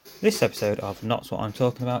This episode of Not What I'm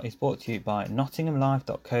Talking About is brought to you by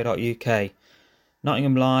nottinghamlive.co.uk.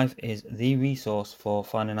 Nottingham Live is the resource for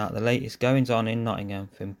finding out the latest goings on in Nottingham,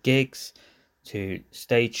 from gigs to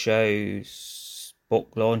stage shows, book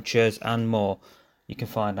launches and more. You can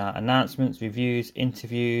find out announcements, reviews,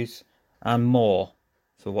 interviews and more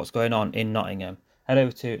for what's going on in Nottingham. Head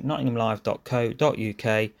over to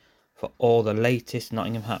nottinghamlive.co.uk for all the latest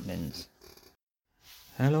Nottingham happenings.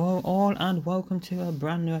 Hello all and welcome to a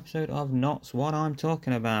brand new episode of Not What I'm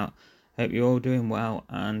Talking About. Hope you're all doing well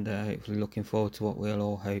and hopefully looking forward to what we'll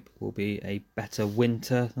all hope will be a better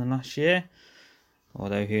winter than last year.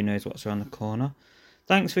 Although who knows what's around the corner.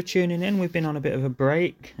 Thanks for tuning in. We've been on a bit of a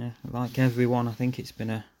break. Like everyone, I think it's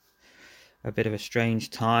been a bit of a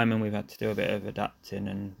strange time and we've had to do a bit of adapting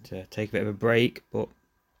and take a bit of a break. But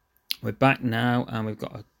we're back now and we've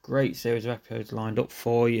got a great series of episodes lined up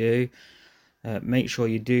for you. Make sure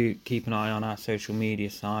you do keep an eye on our social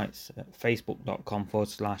media sites,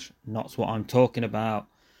 facebook.com/notswhatimtalkingabout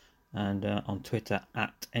and on Twitter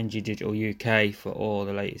 @NGDigitalUK for all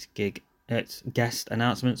the latest guest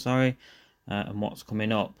announcements, and what's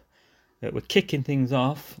coming up. We're kicking things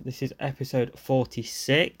off. This is episode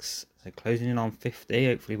 46, so closing in on 50.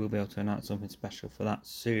 Hopefully we'll be able to announce something special for that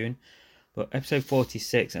soon. But episode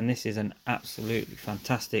 46, and this is an absolutely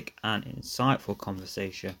fantastic and insightful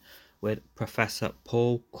conversation with Professor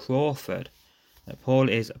Paul Crawford. Paul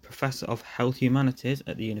is a Professor of Health Humanities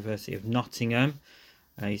at the University of Nottingham.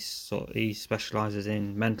 He specialises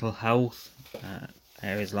in mental health,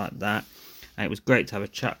 areas like that. And it was great to have a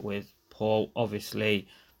chat with Paul. Obviously,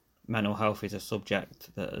 mental health is a subject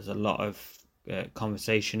that there's a lot of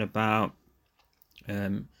conversation about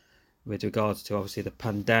with regards to obviously the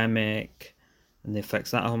pandemic and the effects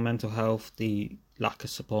that on mental health, the lack of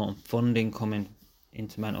support and funding coming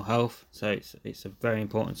into mental health. So it's a very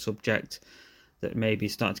important subject that maybe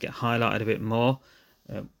is starting to get highlighted a bit more.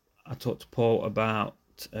 I talked to Paul about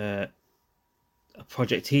a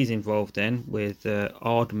project he's involved in with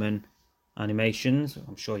Aardman Animations.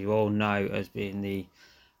 I'm sure you all know as being the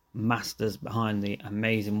masters behind the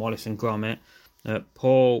amazing Wallace and Gromit.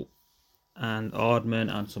 Paul and Aardman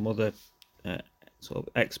and some other sort of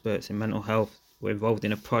experts in mental health were involved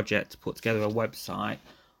in a project to put together a website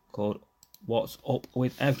called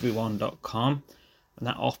whatsupwithEveryone.com, and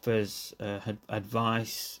that offers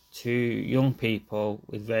advice to young people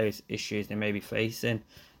with various issues they may be facing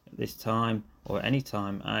at this time or any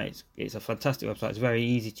time. It's a fantastic website. It's very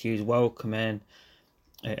easy to use, welcoming.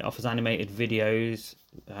 It offers animated videos,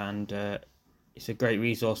 and it's a great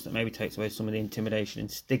resource that maybe takes away some of the intimidation and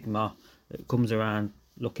stigma that comes around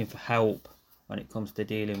looking for help when it comes to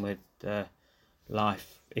dealing with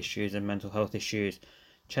life issues and mental health issues.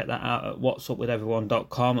 Check that out at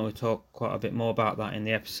whatsupwithEveryone.com, and we talk quite a bit more about that in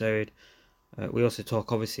the episode. We also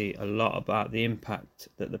talk obviously a lot about the impact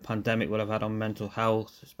that the pandemic will have had on mental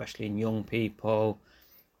health, especially in young people,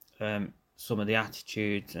 some of the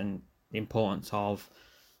attitudes and the importance of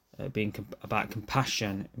being about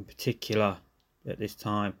compassion in particular at this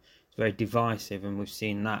time. It's very divisive, and we've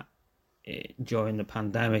seen that during the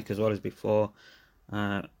pandemic as well as before,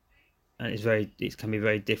 and it can be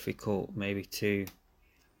very difficult maybe to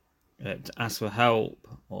ask for help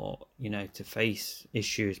or to face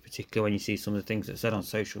issues, particularly when you see some of the things that are said on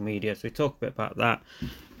social media. So we talk a bit about that.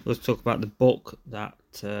 Let's talk about the book that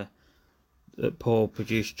Paul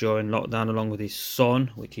produced during lockdown along with his son,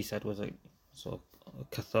 which he said was a sort of a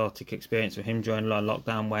cathartic experience for him during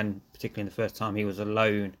lockdown, when particularly in the first time he was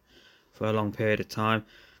alone for a long period of time.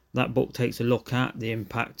 That book takes a look at the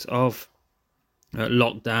impact of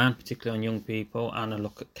lockdown, particularly on young people, and a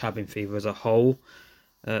look at cabin fever as a whole.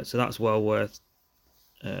 So that's well worth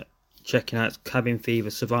checking out. It's Cabin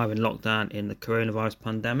Fever: Surviving Lockdown in the Coronavirus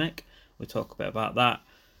Pandemic. We'll talk a bit about that.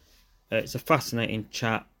 It's a fascinating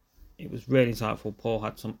chat. It was really insightful. Paul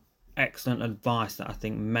had some excellent advice that I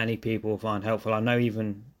think many people will find helpful. I know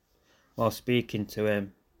even while speaking to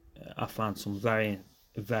him, I found some very,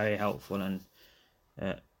 very helpful and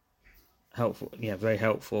very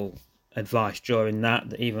helpful advice during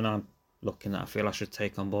that even I'm looking at, I feel I should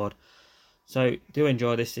take on board. So do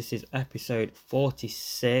enjoy this. This is episode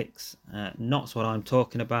 46, Not What I'm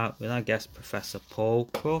Talking About, with our guest Professor Paul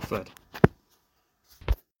Crawford.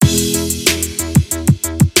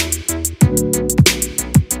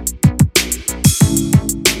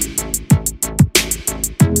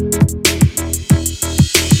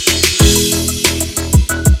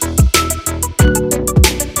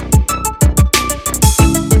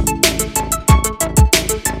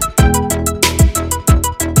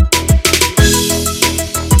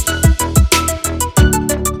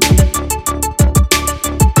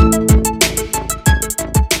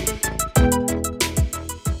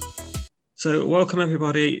 So, welcome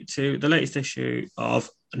everybody to the latest issue of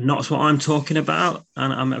Not What I'm Talking About.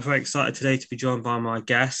 And I'm very excited today to be joined by my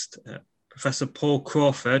guest, Professor Paul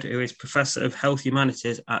Crawford, who is Professor of Health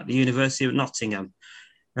Humanities at the University of Nottingham.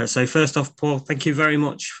 So, first off, Paul, thank you very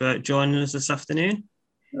much for joining us this afternoon.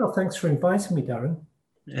 Well, thanks for inviting me, Darren.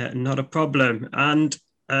 Not a problem. And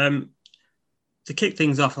to kick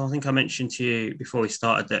things off, I think I mentioned to you before we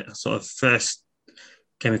started that I sort of first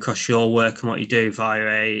came across your work and what you do via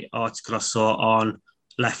an article I saw on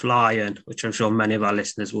Left Lion, which I'm sure many of our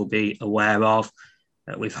listeners will be aware of.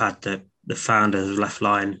 We've had the founders of Left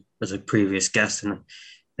Lion as a previous guest, and I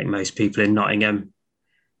think most people in Nottingham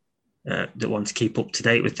that want to keep up to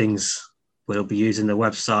date with things will be using the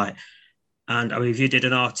website. And I mean, if you did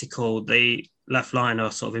an article, the Left Lion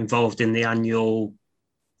are sort of involved in the annual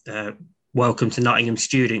Welcome to Nottingham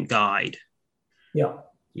Student Guide. Yeah.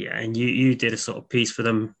 Yeah, and you did a sort of piece for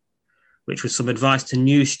them, which was some advice to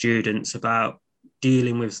new students about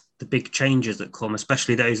dealing with the big changes that come,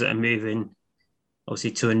 especially those that are moving,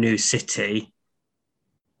 obviously, to a new city.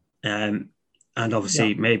 And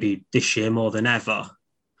obviously, maybe this year more than ever.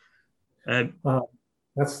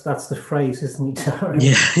 That's the phrase, isn't it?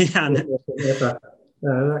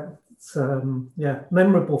 Yeah.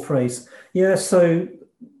 Memorable phrase. Yeah, so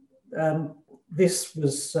this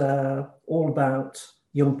was all about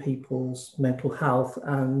young people's mental health,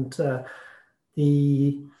 and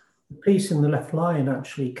the piece in the Left Lion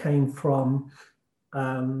actually came from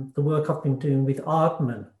the work I've been doing with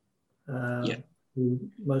Aardman, who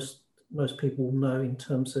most people know in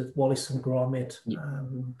terms of Wallace and Gromit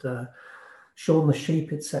and Shaun the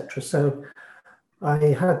Sheep, etc. So I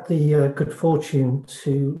had the good fortune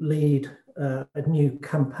to lead a new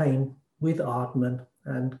campaign with Aardman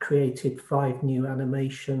and created 5 new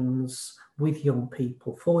animations with young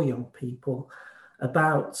people, for young people,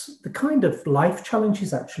 about the kind of life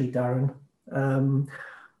challenges, actually, Darren,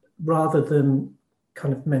 rather than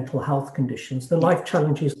kind of mental health conditions, the life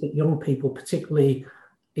challenges that young people, particularly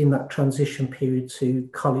in that transition period to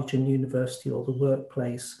college and university or the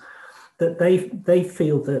workplace, that they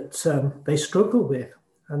feel that they struggle with.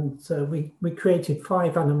 And we created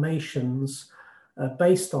 5 animations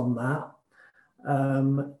based on that,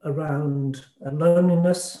 around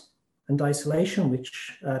loneliness and isolation,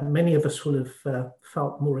 which many of us will have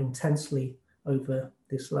felt more intensely over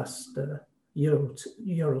this last year or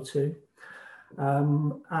two,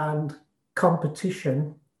 and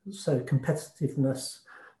competition, so competitiveness,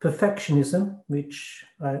 perfectionism, which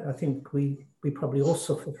I think we probably all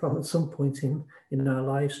suffer from at some point in our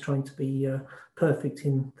lives, trying to be perfect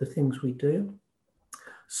in the things we do,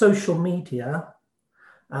 social media,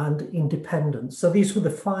 and independence. So these were the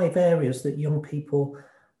 5 areas that young people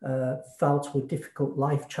felt were difficult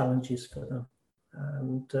life challenges for them.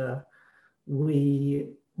 And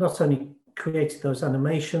we not only created those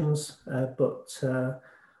animations, but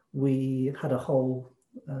we had a whole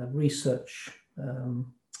research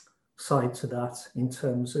side to that in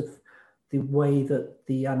terms of the way that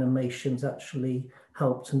the animations actually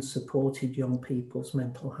helped and supported young people's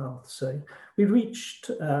mental health. So we reached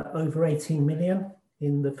over 18 million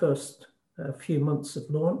in the first few months of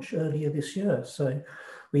launch earlier this year. So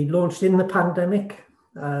we launched in the pandemic,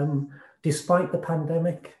 despite the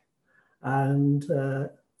pandemic, and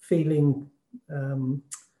feeling the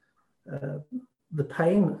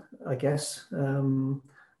pain, I guess, of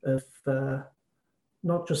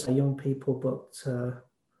not just our young people, but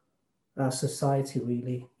our society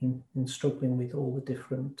really in struggling with all the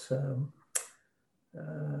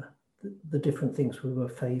different things we were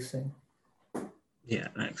facing. Yeah,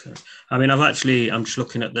 excellent. I mean, I'm just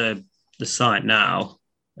looking at the site now,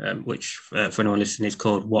 which for anyone listening is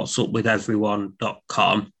called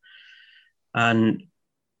whatsupwitheveryone.com. And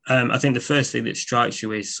I think the first thing that strikes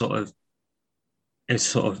you is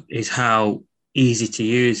is how easy to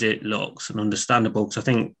use it looks and understandable. Because I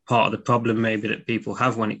think part of the problem maybe that people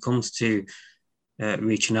have when it comes to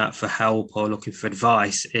reaching out for help or looking for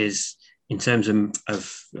advice is in terms of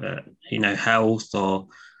health or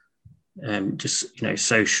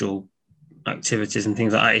social activities and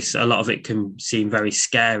things like that. A lot of it can seem very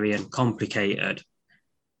scary and complicated.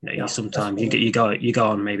 Sometimes you go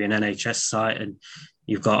on maybe an NHS site and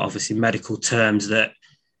you've got obviously medical terms that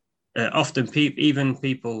often even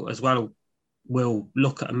people as well will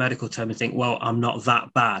look at a medical term and think, well, I'm not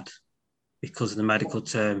that bad because of the medical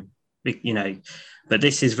term, but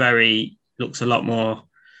this is looks a lot more,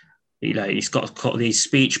 it's got these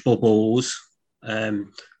speech bubbles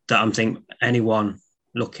that I'm thinking anyone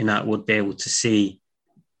looking at would be able to see,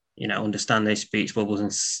 understand those speech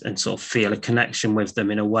bubbles and sort of feel a connection with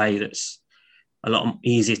them in a way that's a lot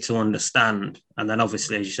easier to understand. And then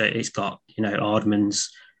obviously, as you say, it's got, you know, Aardman's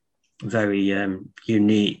very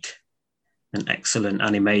unique and excellent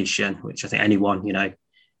animation, which I think anyone, you know,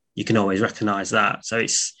 you can always recognize that. So I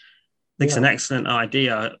think it's an excellent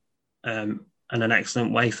idea, and an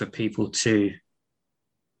excellent way for people to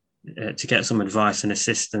get some advice and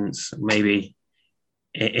assistance, maybe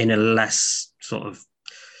in a less sort of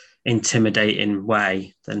intimidating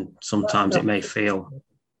way than sometimes it may feel.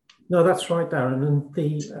 No, that's right, Darren. And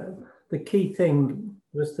the key thing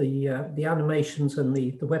was the animations and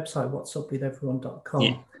the website whatsupwitheveryone.com.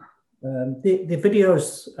 Yeah. The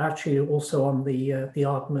videos actually also on the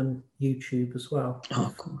Aardman YouTube as well.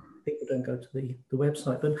 Oh, cool. People don't go to the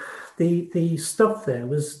website, but the stuff there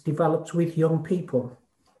was developed with young people,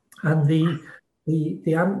 and the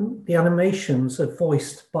animations are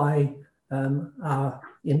voiced by our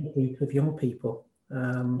in-group of young people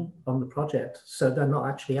on the project, so they're not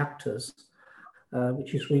actually actors,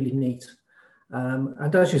 which is really neat.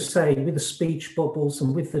 And as you say, with the speech bubbles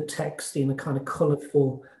and with the text in a kind of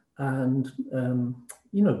colourful and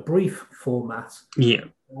you know, brief format. Yeah.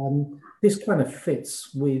 This kind of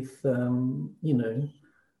fits with you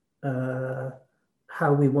know,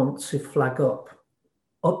 how we want to flag up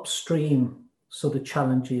upstream sort of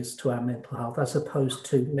challenges to our mental health, as opposed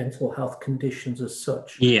to mental health conditions as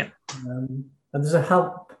such. Yeah. And there's a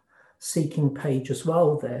help seeking page as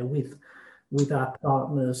well there with our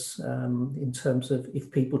partners in terms of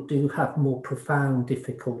if people do have more profound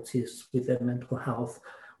difficulties with their mental health,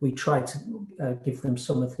 we try to give them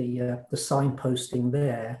some of the signposting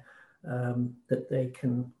there that they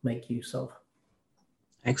can make use of.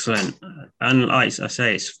 Excellent. And like I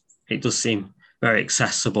say, it does seem very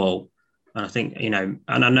accessible. And I think, you know,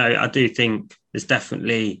 and I do think there's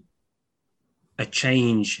definitely a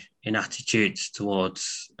change in attitudes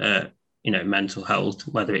towards, you know, mental health,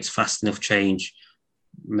 whether it's fast enough change,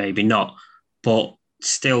 maybe not, but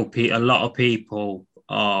still a lot of people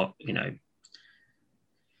are, you know,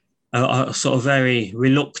 are sort of very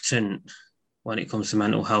reluctant when it comes to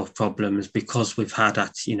mental health problems, because we've had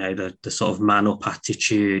you know, the sort of man up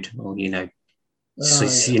attitude, or, you know,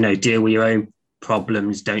 you know, deal with your own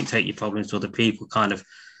problems, don't take your problems to other people kind of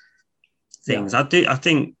things. Yeah. I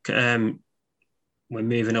think we're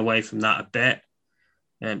moving away from that a bit.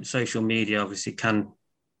 Social media obviously can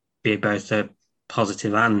be both a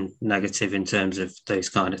positive and negative in terms of those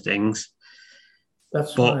kind of things.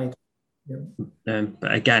 That's right. Yeah.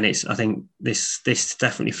 But again, I think this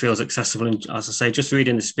definitely feels accessible. And as I say, just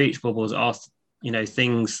reading the speech bubbles are, you know,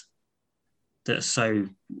 things that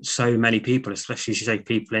so many people, especially as you say,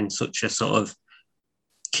 people in such a sort of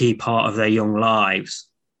key part of their young lives,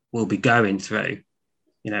 will be going through.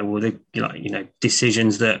 You know, will they, like, you know,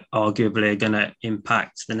 decisions that arguably are going to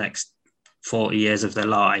impact the next 40 years of their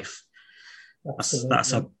life.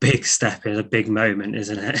 That's a big step, is a big moment,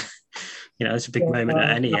 isn't it? You know, it's a big moment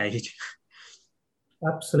at any age.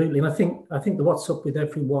 Absolutely. And I think the What's Up With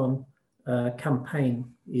Everyone campaign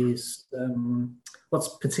is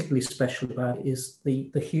what's particularly special about it is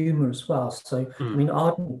the humour as well. So, I mean,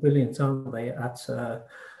 Aardman are brilliant, aren't they, at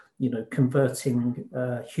you know, converting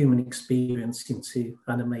human experience into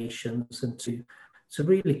animations and to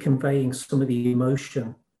really conveying some of the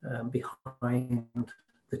emotion behind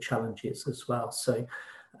the challenges as well. So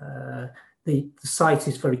the site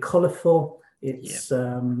is very colourful. It's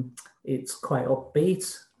quite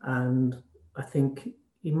upbeat, and I think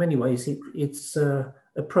in many ways it's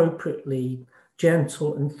appropriately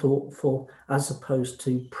gentle and thoughtful, as opposed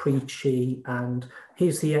to preachy and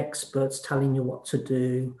here's the experts telling you what to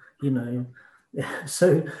do, you know.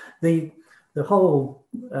 So the whole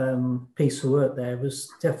piece of work there was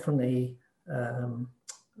definitely,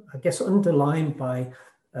 I guess, underlined by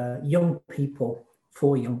young people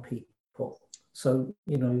for young people. So,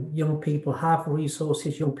 you know, young people have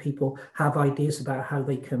resources, young people have ideas about how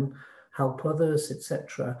they can help others,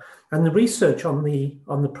 etc. And the research on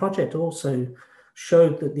the project also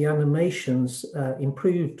showed that the animations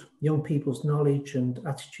improved young people's knowledge and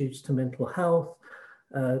attitudes to mental health,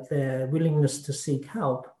 their willingness to seek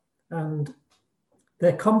help, and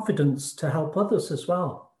their confidence to help others as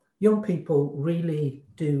well. Young people really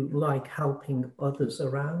do like helping others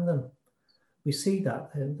around them. We see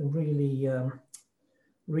that they're really,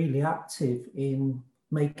 really active in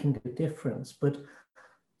making a difference. But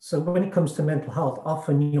so when it comes to mental health,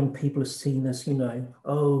 often young people are seen as, you know,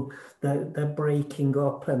 oh, they're breaking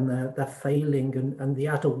up and they're failing, and the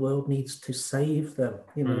adult world needs to save them,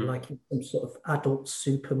 you know, like some sort of adult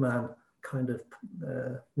Superman kind of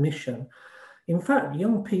mission. In fact,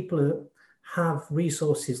 young people have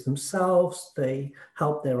resources themselves. They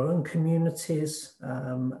help their own communities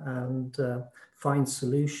and find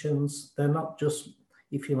solutions. They're not just,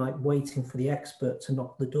 if you like, waiting for the expert to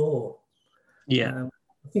knock the door. Yeah.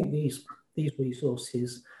 I think these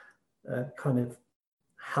resources kind of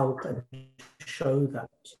help and show that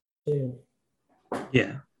too.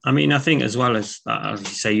 Yeah. I mean, I think as well as you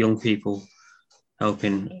say, young people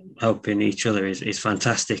helping each other is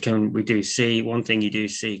fantastic. And we do see one thing you do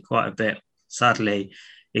see quite a bit, sadly,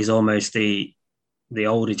 is almost the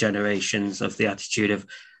older generations of the attitude of,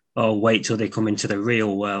 oh, wait till they come into the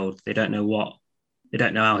real world. They don't know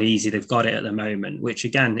how easy they've got it at the moment, which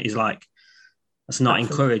again is like, that's not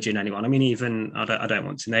Absolutely. encouraging anyone. I mean, even I don't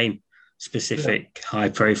want to name specific high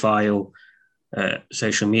profile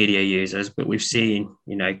social media users, but we've seen,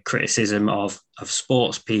 criticism of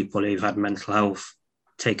sports people who've had mental health,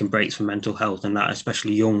 taken breaks from mental health, and that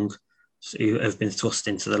especially young who have been thrust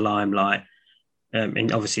into the limelight.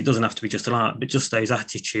 And obviously, it doesn't have to be just a limelight, but just those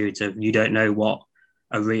attitudes of you don't know what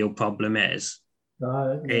a real problem is.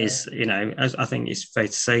 Is I think it's fair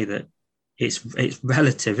to say that it's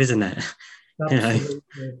relative, isn't it? Absolutely,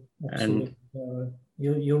 absolutely. And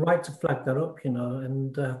you're right to flag that up,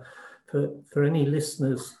 and for any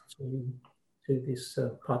listeners to this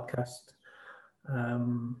podcast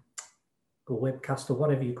or webcast or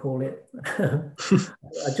whatever you call it,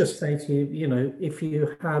 I just say to you, if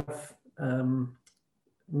you have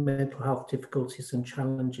mental health difficulties and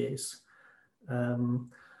challenges,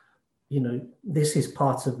 this is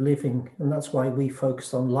part of living, and that's why we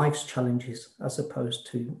focus on life's challenges as opposed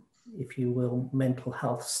to, if you will, mental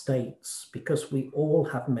health states, because we all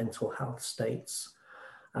have mental health states,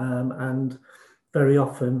 and very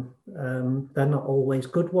often they're not always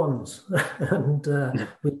good ones, and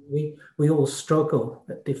we all struggle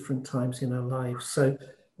at different times in our lives. So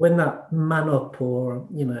when that man up or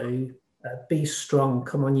be strong,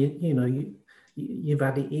 come on, you've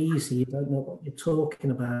had it easy, you don't know what you're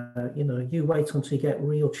talking about, you wait until you get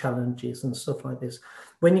real challenges and stuff like this.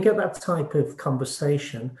 When you get that type of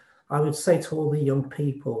conversation, I would say to all the young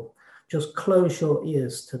people, just close your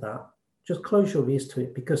ears to that. Just close your ears to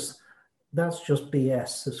it, because that's just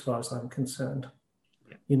BS as far as I'm concerned.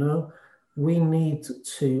 Yeah. We need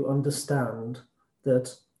to understand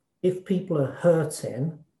that if people are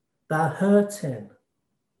hurting, they're hurting.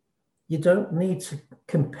 You don't need to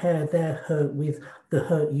compare their hurt with the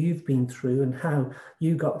hurt you've been through and how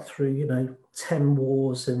you got through, 10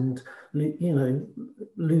 wars and,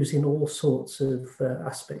 losing all sorts of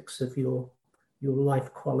aspects of your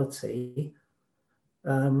life quality.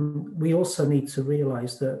 We also need to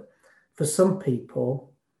realize that for some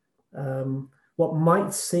people, what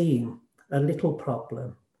might seem a little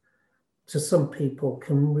problem to some people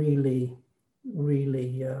can really,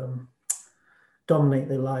 really dominate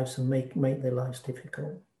their lives and make their lives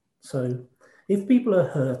difficult. So if people are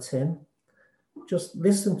hurting, just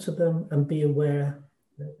listen to them and be aware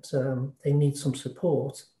that they need some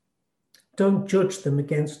support. Don't judge them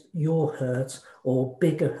against your hurt or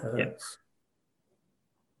bigger hurts. Yeah.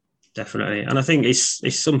 Definitely. And I think it's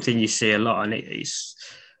something you see a lot, and it's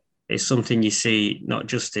something you see not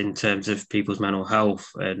just in terms of people's mental health,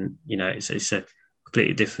 and it's a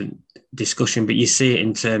completely different discussion, but you see it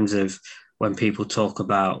in terms of when people talk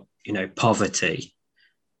about poverty,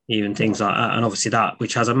 even things like that, and obviously that,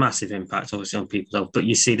 which has a massive impact obviously on people's health. But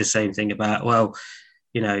you see the same thing about, well,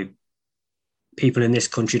 people in this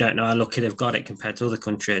country don't know how lucky they've got it compared to other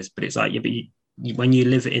countries. But it's like, when you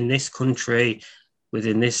live in this country,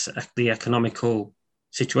 within the economical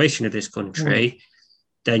situation of this country,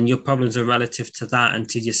 then your problems are relative to that and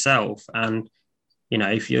to yourself. And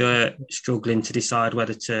if you're struggling to decide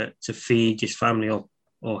whether to feed your family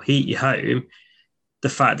or heat your home, the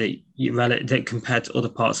fact that that compared to other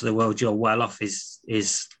parts of the world you're well off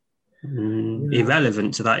is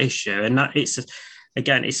irrelevant to that issue. And that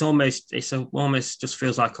it's almost just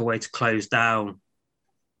feels like a way to close down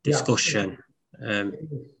discussion. And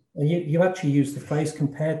you actually use the phrase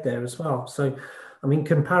compared there as well. So, I mean,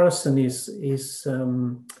 comparison is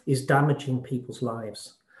damaging people's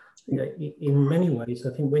lives. In many ways,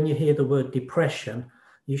 I think when you hear the word depression,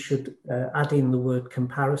 you should add in the word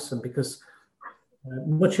comparison, because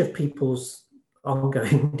much of people's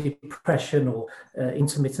ongoing depression or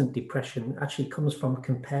intermittent depression actually comes from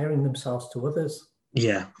comparing themselves to others.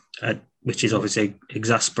 Yeah, which is obviously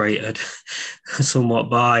exasperated somewhat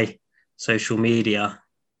by social media.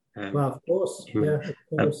 Well, of course, of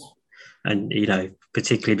course. And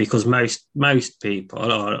particularly because most people, a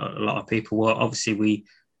lot of people, well, obviously we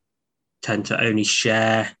tend to only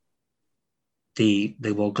share the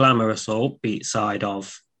more glamorous or upbeat side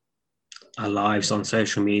of our lives on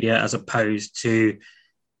social media, as opposed to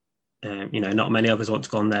not many of us want to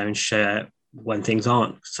go on there and share when things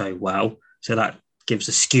aren't so well. So that gives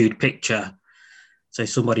a skewed picture. So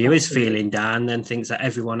somebody who is feeling down then thinks that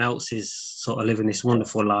everyone else is sort of living this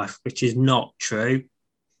wonderful life, which is not true.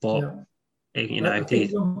 But you know, I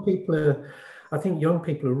think young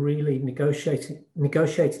people are really negotiating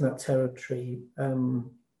that territory,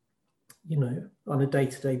 you know, on a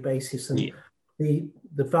day-to-day basis, and the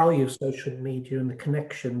value of social media and the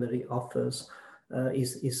connection that it offers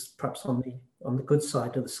is perhaps on the good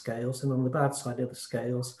side of the scales, and on the bad side of the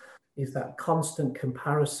scales is that constant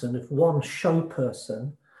comparison of one show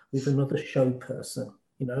person with another show person,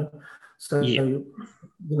 you know. So, you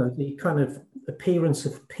know, the kind of appearance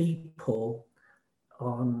of people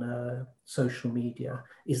on social media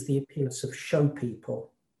is the appearance of show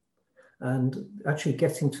people. And actually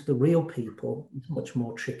getting to the real people is much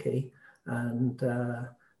more tricky, and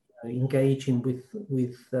engaging with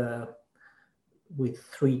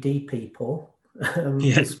 3D people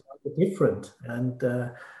is different. And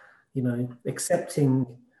you know, accepting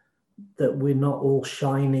that we're not all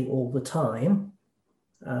shiny all the time,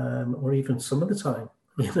 or even some of the time,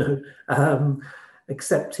 you know,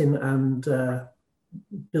 accepting and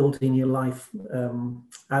building your life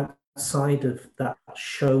outside of that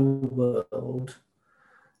show world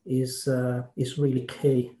is really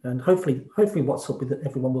key. And hopefully What's Up with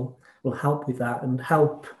everyone will help with that, and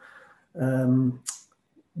help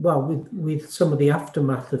well with some of the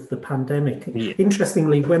aftermath of the pandemic.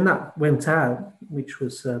 Interestingly, when that went out, which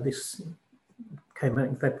was this came out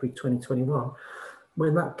in February 2021,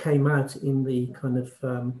 when that came out in the kind of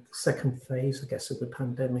second phase, I guess, of the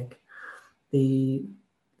pandemic, the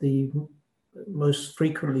most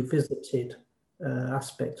frequently visited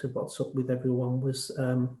aspect of What's Up with everyone was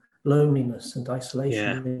loneliness and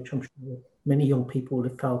isolation, which I'm sure many young people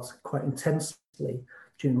have felt quite intensely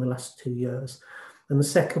during the last 2 years. And the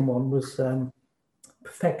second one was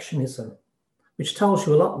perfectionism, which tells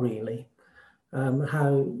you a lot, really.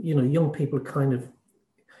 How, you know, young people are kind of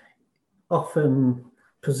often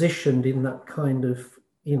positioned in that kind of,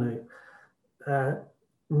 you know,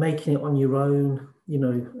 making it on your own, you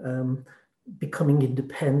know, becoming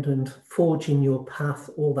independent, forging your path,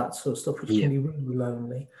 all that sort of stuff, which can be really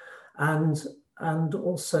lonely, and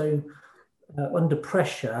also under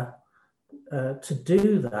pressure to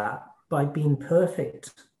do that by being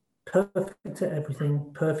perfect at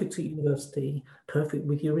everything, perfect at university, perfect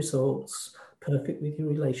with your results, perfect with your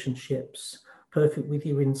relationships, perfect with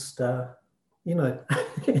your Insta, you know.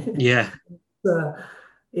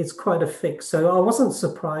 It's quite a fix. So I wasn't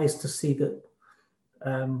surprised to see that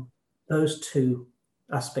those two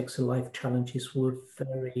aspects of life challenges were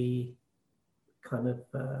very kind of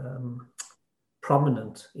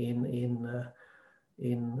prominent in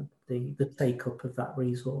the take up of that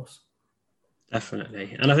resource.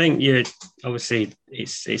 Definitely. And I think obviously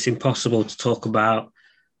it's impossible to talk about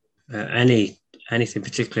anything,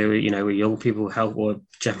 particularly, you know, with young people health, or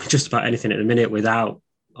just about anything at the minute, without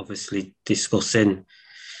obviously discussing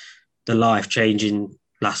the life-changing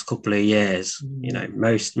last couple of years. You know,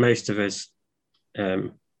 most of us,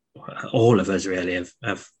 all of us really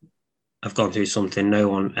have gone through something no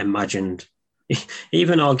one imagined.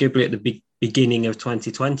 Even arguably at the beginning of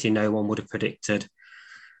 2020, no one would have predicted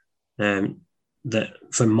that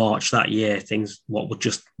from March that year, what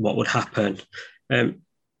would happen.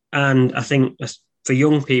 And I think for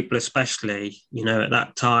young people especially, you know, at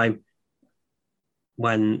that time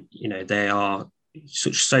when, you know, they are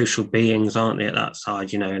such social beings, aren't they, at that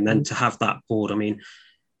side, you know, and then to have that board, I mean,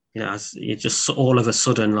 you know, as you just all of a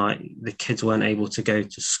sudden, like, the kids weren't able to go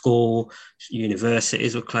to school,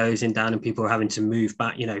 universities were closing down, and people were having to move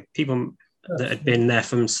back, you know, people that had been there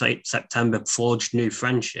from September forged new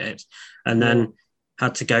friendships, and then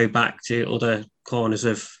had to go back to other corners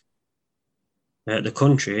of the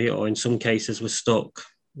country, or in some cases were stuck,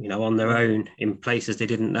 you know, on their own in places they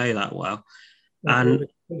didn't know that well. And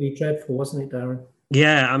really dreadful, wasn't it, Darren?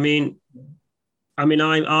 Yeah, I mean,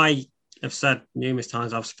 I have said numerous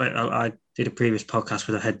times, I did a previous podcast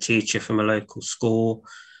with a head teacher from a local school,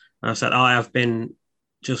 and I said I have been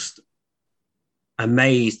just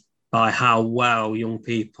amazed by how well young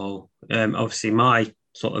people, obviously my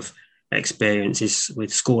sort of experience is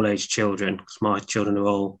with school age children, because my children are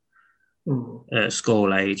all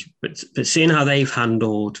school age, but seeing how they've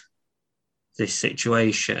handled this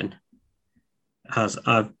situation has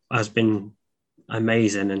been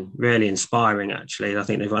amazing and really inspiring, actually. I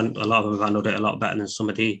think a lot of them have handled it a lot better than some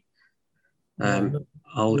of the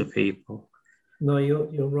older people. No,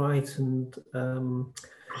 you're right. And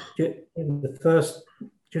during the first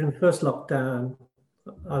lockdown,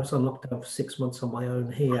 I was on lockdown for 6 months on my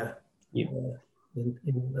own here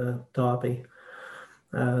in Derby,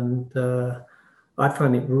 and I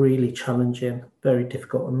found it really challenging, very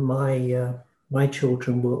difficult, and my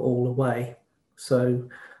children were all away, so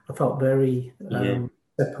I felt very Yeah.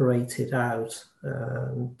 separated out.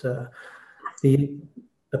 And the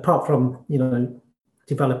apart from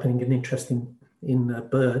developing an interest in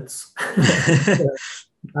birds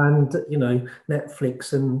and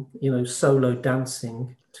Netflix and solo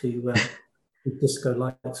dancing to disco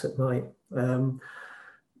lights at night.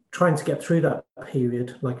 Trying to get through that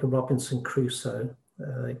period like a Robinson Crusoe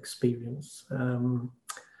experience.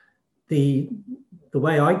 The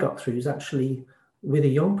way I got through is actually with a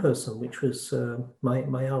young person, which was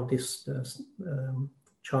my eldest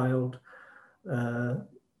child,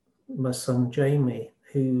 my son Jamie,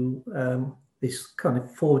 who is kind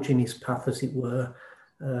of forging his path, as it were,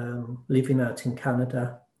 living out in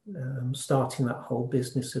Canada, starting that whole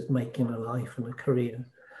business of making a life and a career.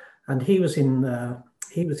 And he was in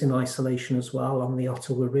isolation as well on the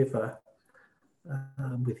Ottawa River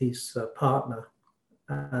with his partner.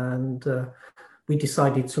 And we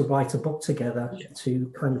decided to write a book together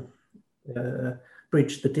to kind of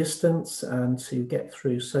bridge the distance and to get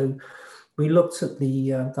through. So we looked at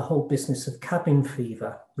the whole business of cabin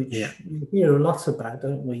fever, which we hear a lot about,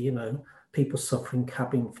 don't we? People suffering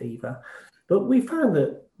cabin fever. But we found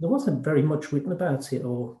that there wasn't very much written about it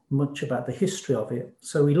or much about the history of it.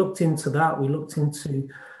 So we looked into that. We looked into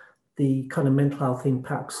the kind of mental health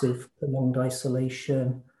impacts of prolonged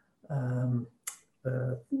isolation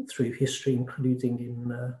through history, including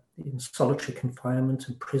in solitary confinement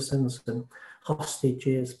and prisons and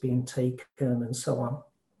hostages being taken and so on.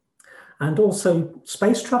 And also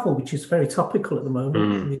space travel, which is very topical at the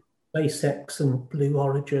moment with SpaceX and Blue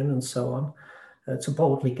Origin and so on. To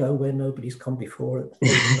boldly go where nobody's gone before.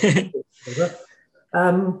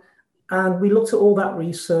 And we looked at all that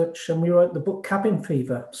research and we wrote the book Cabin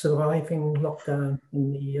Fever, Surviving Lockdown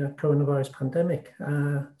in the Coronavirus Pandemic.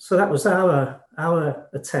 So that was our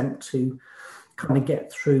attempt to kind of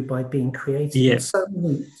get through by being creative. Yeah. So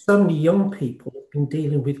many young people have been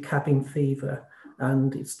dealing with cabin fever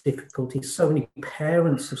and its difficulties. So many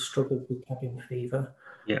parents have struggled with cabin fever.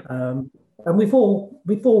 Yeah. And we've all,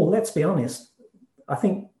 let's be honest, I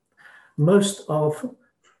think most of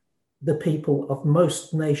the people of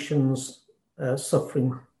most nations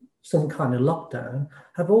suffering some kind of lockdown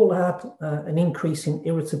have all had an increase in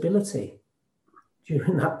irritability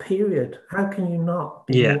during that period. How can you not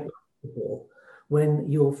be more irritable when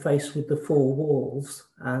you're faced with the four walls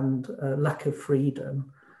and lack of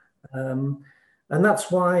freedom? And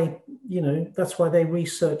that's why they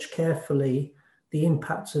research carefully the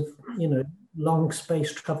impact of long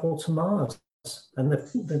space travel to Mars. And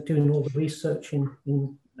they're doing all the research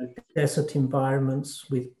in desert environments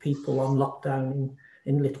with people on lockdown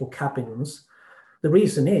in little cabins. The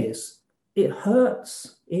reason is it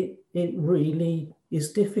hurts. It really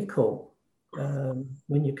is difficult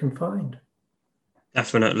when you're confined.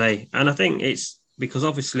 Definitely. And I think it's because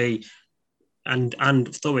obviously, and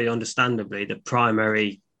thoroughly understandably, the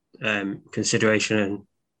primary consideration and,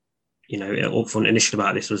 upfront initiative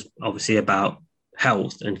about this was obviously about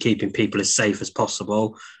health and keeping people as safe as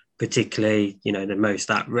possible, particularly, the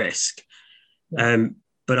most at risk.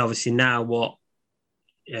 But obviously now what,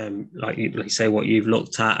 like you say, what you've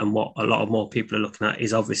looked at and what a lot of more people are looking at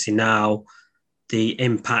is obviously now the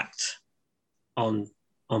impact on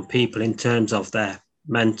people in terms of their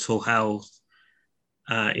mental health,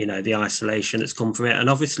 the isolation that's come from it. And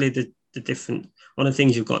obviously the different, one of the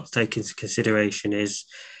things you've got to take into consideration is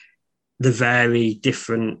the very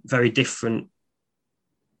different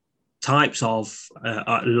types of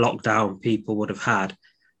lockdown people would have had.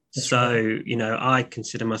 That's so, right. I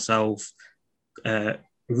consider myself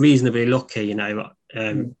reasonably lucky.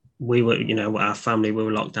 We were, our family, we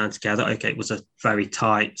were locked down together. Okay, it was a very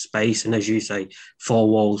tight space. And as you say, four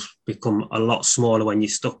walls become a lot smaller when you're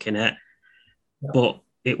stuck in it. Yeah. But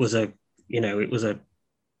it was a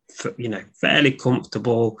fairly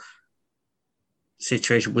comfortable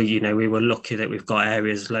situation. We were lucky that we've got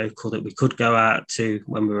areas local that we could go out to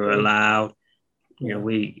when we were allowed.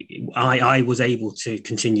 I was able to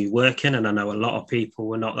continue working, and I know a lot of people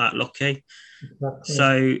were not that lucky. Exactly.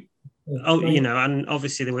 So, and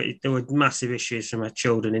obviously there were massive issues for my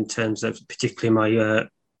children in terms of particularly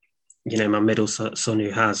my middle son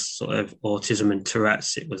who has sort of autism and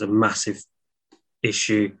Tourette's. It was a massive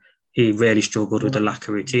issue. He really struggled with the lack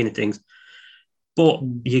of routine and things. But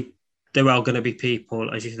there are going to be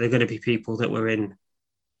people, as you say, there are going to be people that were in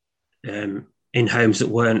homes that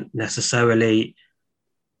weren't necessarily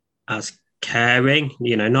as caring.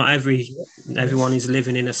 Not everyone is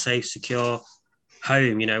living in a safe, secure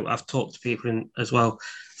home. I've talked to people as well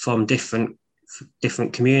from different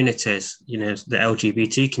different communities, you know, the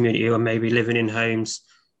LGBT community, who are maybe living in homes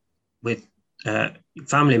with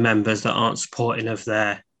family members that aren't supporting of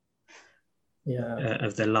their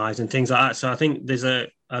lives and things like that. So I think there's a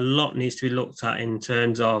lot needs to be looked at in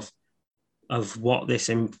terms of what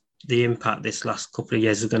the impact this last couple of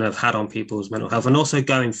years is going to have had on people's mental health, and also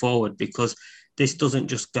going forward, because this doesn't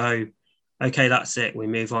just go, okay, that's it, we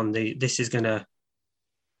move on.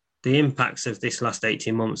 The impacts of this last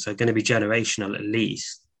 18 months are going to be generational at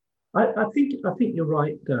least. I think you're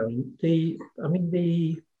right, Darren.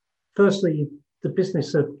 Firstly, the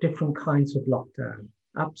business of different kinds of lockdown,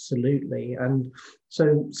 absolutely. And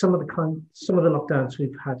so some of the lockdowns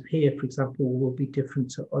we've had here, for example, will be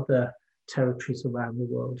different to other territories around the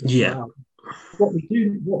world as well. What we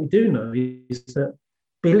do know is that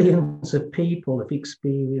billions of people have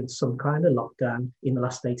experienced some kind of lockdown in the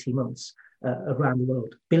last 18 months around the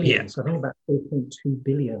world. Billions, I think about 4.2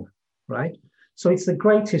 billion, right? So it's the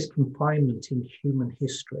greatest confinement in human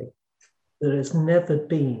history. There has never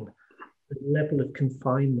been the level of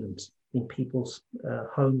confinement in people's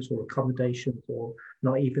homes or accommodations, or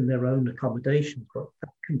not even their own accommodations, but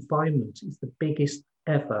that confinement is the biggest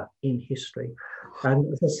ever in history.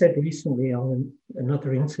 And as I said recently on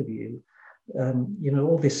another interview,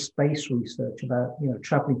 all this space research about,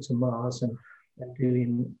 traveling to Mars and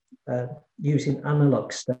doing using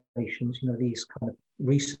analog stations, these kind of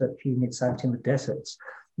research units out in the deserts.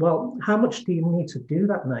 Well, how much do you need to do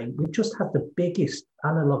that, mate? We've just had the biggest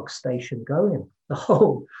analog station going. The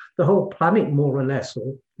whole planet, more or less,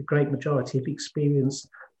 or the great majority, have experienced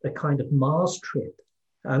a kind of Mars trip.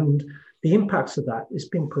 And the impacts of that has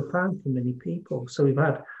been profound for many people. So we've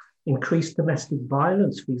had increased domestic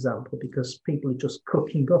violence, for example, because people are just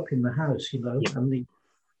cooking up in the house, and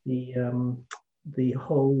the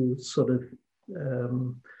whole sort of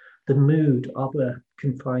the mood of a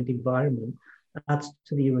confined environment adds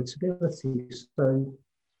to the irritability. So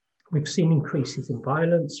we've seen increases in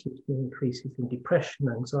violence, we've seen increases in depression,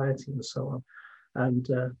 anxiety, and so on. And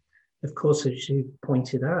of course, as you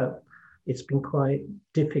pointed out, it's been quite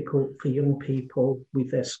difficult for young people with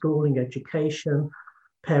their schooling, education,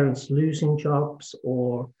 parents losing jobs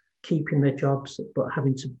or keeping their jobs, but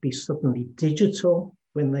having to be suddenly digital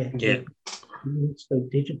when they weren't so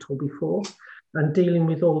digital before, and dealing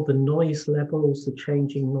with all the noise levels, the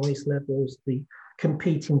changing noise levels, the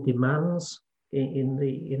competing demands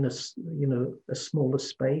in a smaller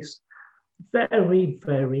space. Very,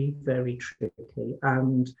 very, very tricky.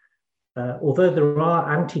 And although there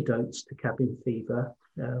are antidotes to cabin fever,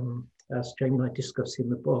 as Jamie and I discuss in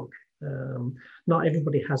the book, not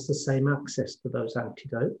everybody has the same access to those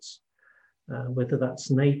antidotes, whether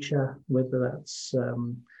that's nature, whether that's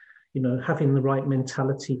having the right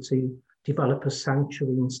mentality to develop a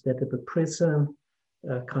sanctuary instead of a prison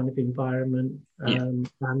kind of environment,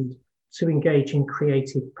 and to engage in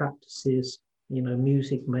creative practices,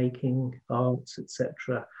 music making, arts,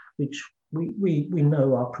 etc., which we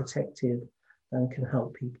know are protective and can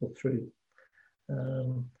help people through.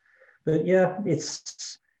 But yeah,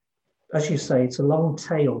 it's, as you say, it's a long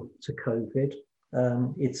tail to COVID.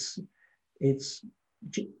 It's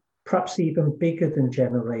perhaps even bigger than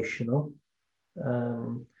generational.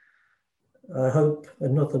 I hope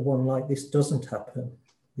another one like this doesn't happen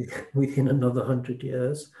within another 100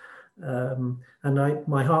 years. And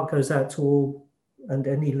my heart goes out to all and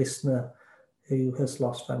any listener who has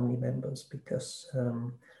lost family members, because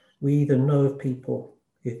we either know of people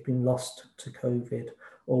who've been lost to COVID,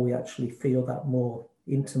 or we actually feel that more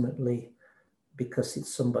intimately because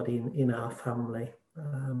it's somebody in our family.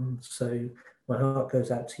 So my heart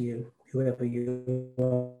goes out to you, whoever you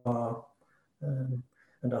are,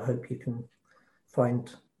 and I hope you can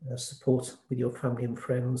find support with your family and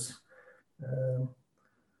friends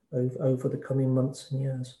over the coming months and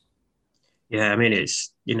years. Yeah, I mean,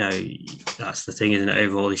 it's, that's the thing, isn't it?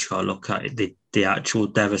 Overall, you've got to look at it, the actual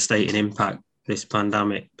devastating impact this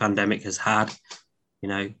pandemic has had,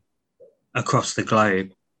 across the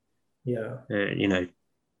globe. Yeah.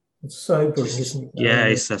 It's sobering, isn't it? Yeah,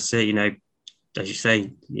 that's it. As you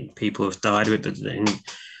say, people have died of it, but then,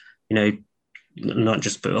 not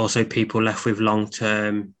just, but also people left with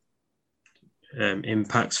long-term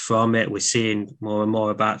impacts from it. We're seeing more and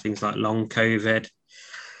more about things like long COVID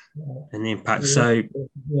and the impact. So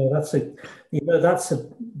yeah,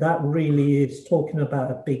 that really is talking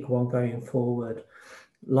about a big one going forward.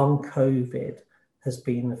 Long COVID has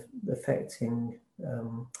been affecting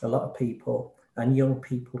a lot of people, and young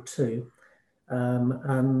people too.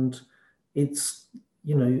 And it's,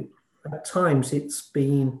 at times it's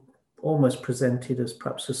been almost presented as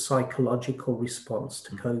perhaps a psychological response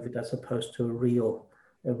to COVID, as opposed to a real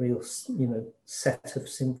a real, set of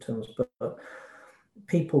symptoms, but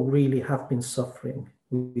people really have been suffering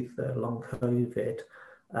with long COVID.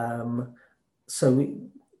 So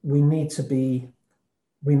we need to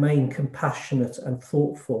remain compassionate and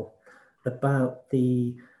thoughtful about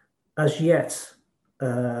the as yet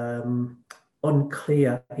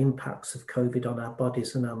unclear impacts of COVID on our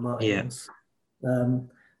bodies and our minds. And,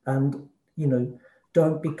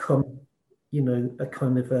 don't become, a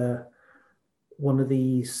kind of one of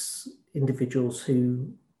these individuals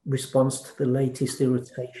who responds to the latest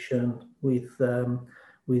irritation with a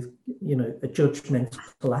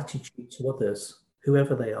judgmental attitude to others,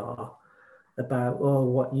 whoever they are, about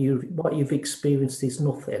what you've experienced is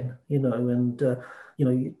nothing, and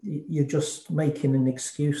you're just making an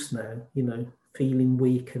excuse now, feeling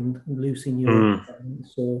weak and losing your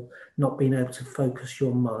balance or not being able to focus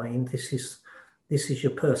your mind. This is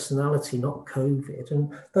your personality, not COVID.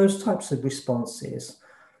 And those types of responses,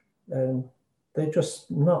 they're just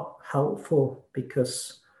not helpful,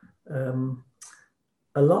 because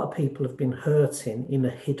a lot of people have been hurting in a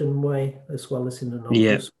hidden way as well as in an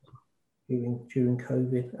obvious way during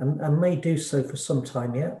COVID, and may do so for some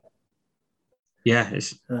time yet. Yeah,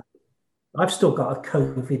 I've still got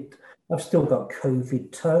COVID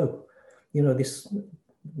toe. This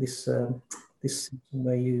symptom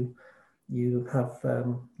where you have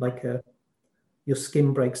your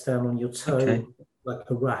skin breaks down on your toe, like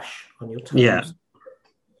a rash on your toes.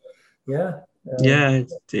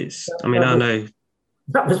 It's. I mean, I know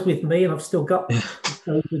that was with me, and I've still got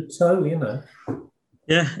COVID toe.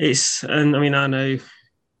 Yeah, and I mean, I know,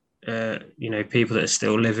 people that are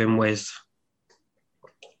still living with,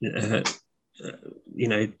 are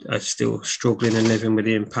still struggling and living with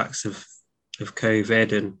the impacts of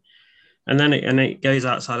COVID, and then it goes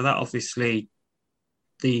outside of that. Obviously,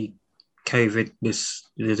 the COVID,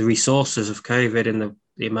 the resources of COVID and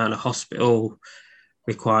the amount of hospital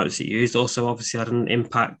requirements it used also obviously had an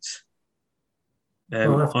impact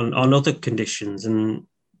on other conditions. And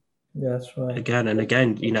that's right. Again and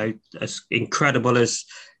again, as incredible as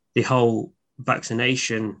the whole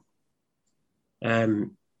vaccination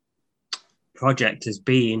project has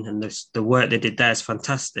been, and the work they did there is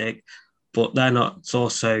fantastic, but they're not. It's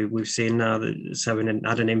also, we've seen now that it's had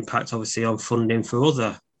an impact, obviously, on funding for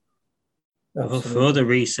other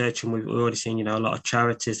research, and we've already seen, a lot of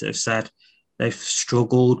charities that have said they've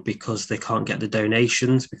struggled because they can't get the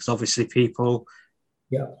donations, because obviously people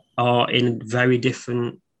are in very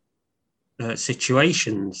different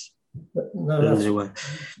situations. You're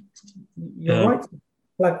right to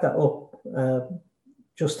flag that up.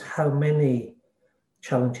 Just how many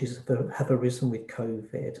challenges have arisen with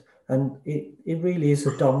COVID, and it really is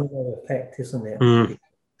a domino effect, isn't it?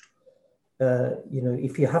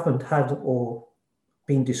 If you haven't had or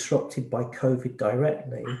been disrupted by COVID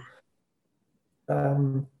directly,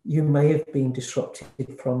 you may have been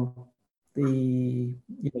disrupted from the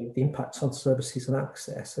impacts on services and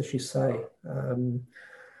access, as you say.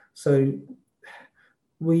 So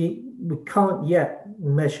we can't yet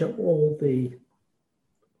measure all the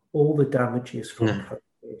damages from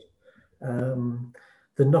COVID.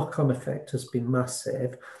 The knock-on effect has been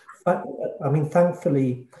massive. I mean,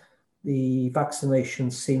 thankfully, the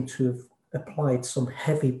vaccinations seem to have applied some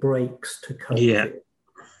heavy brakes to COVID,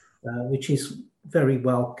 which is very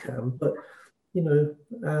welcome. But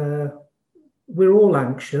we're all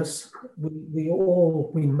anxious. We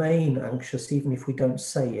all remain anxious, even if we don't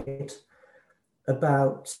say it,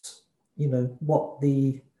 about what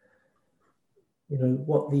the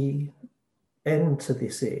end to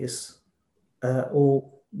this is, or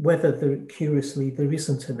whether curiously there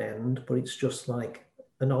isn't an end, but it's just like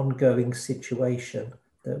an ongoing situation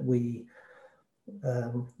that we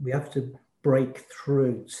have to break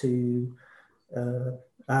through to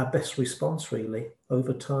our best response, really,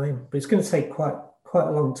 over time. But it's going to take quite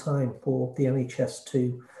a long time for the NHS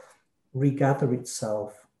to regather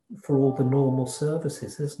itself for all the normal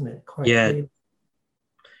services, isn't it? Clearly.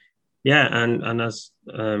 Yeah, and as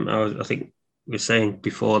I think we were saying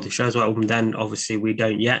before the show as well, and then obviously we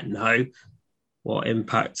don't yet know what we're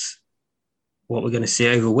going to see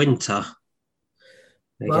over winter.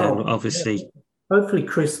 Again, obviously. Hopefully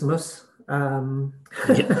Christmas. But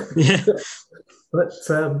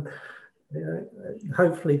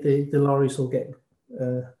hopefully the lorries will get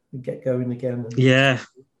going again. And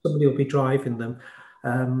somebody will be driving them.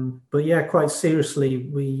 But yeah, quite seriously,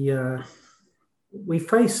 we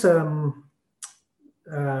face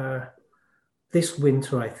this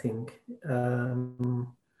winter, I think,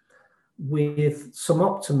 with some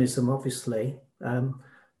optimism, obviously,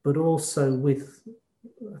 but also with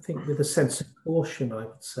a sense of caution, I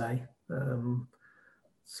would say.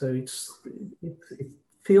 So it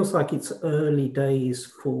feels like it's early days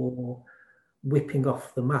for whipping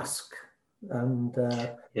off the mask and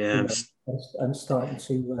Yeah, and starting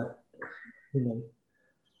to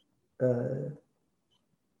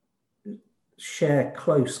share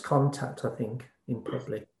close contact. I think in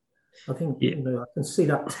public. I think yeah, I can see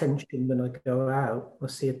that tension when I go out. I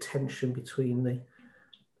see a tension between the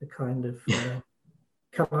kind of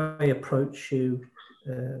can I approach you?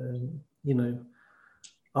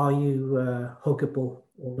 Are you huggable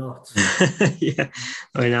or not? yeah.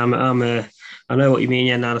 I mean, I know what you mean.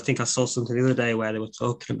 Yeah, and I think I saw something the other day where they were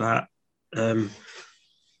talking about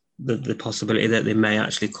the possibility that they may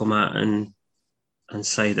actually come out and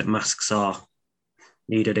say that masks are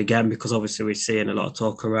needed again, because obviously we're seeing a lot of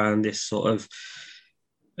talk around this sort of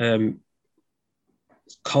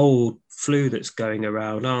cold flu that's going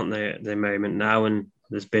around, aren't they, at the moment now? And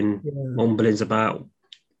there's been mumblings about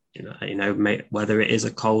whether it is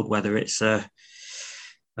a cold, whether it's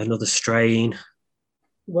another strain.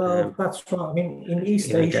 Well, that's right. I mean, in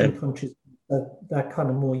East Asian countries, they're kind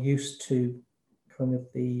of more used to kind of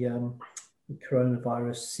the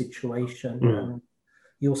coronavirus situation, and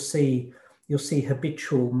you'll see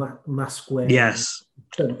habitual mask wearing. Yes.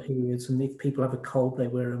 Certain periods, and if people have a cold, they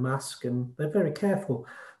wear a mask, and they're very careful.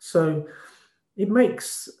 So it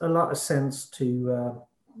makes a lot of sense to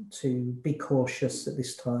be cautious at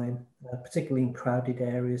this time, particularly in crowded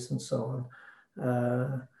areas and so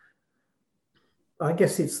on. I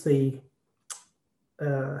guess it's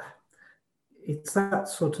that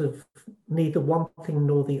sort of neither one thing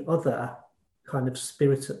nor the other kind of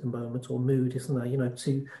spirit at the moment, or mood, isn't there?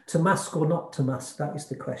 To mask or not to mask, that is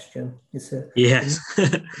the question. It's a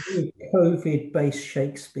COVID-based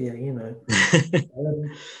Shakespeare,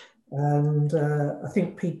 and I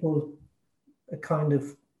think people are kind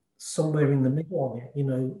of somewhere in the middle on it.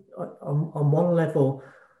 On one level,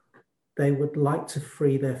 they would like to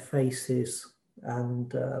free their faces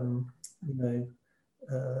and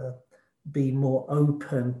be more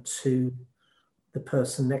open to the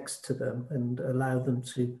person next to them and allow them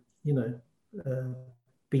to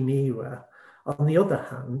be nearer. On the other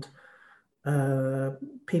hand,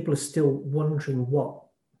 people are still wondering what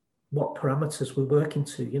parameters we're working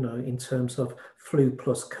to, in terms of flu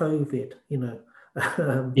plus COVID,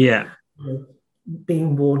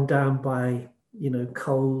 being worn down by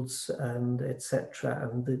colds and etc.,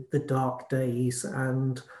 and the dark days,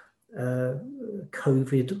 and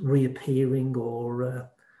COVID reappearing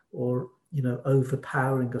or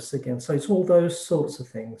overpowering us again. So it's all those sorts of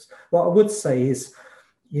things. What I would say is,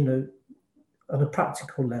 on a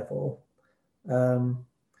practical level,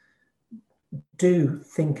 do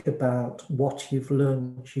think about what you've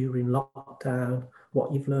learned during lockdown,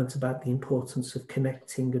 what you've learned about the importance of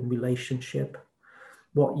connecting and relationship,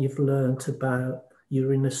 what you've learned about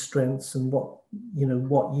your inner strengths, and what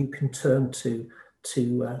you can turn to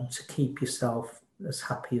keep yourself as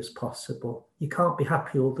happy as possible. You can't be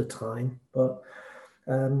happy all the time, but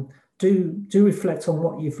do reflect on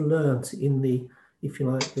what you've learned in the, if you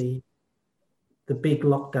like, the big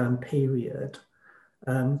lockdown period,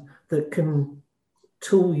 that can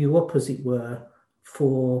tool you up, as it were,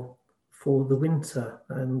 for the winter,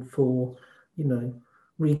 and for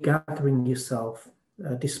regathering yourself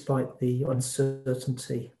despite the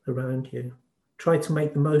uncertainty around you. Try to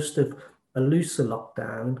make the most of a looser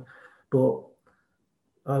lockdown, but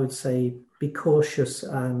I would say be cautious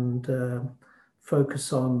and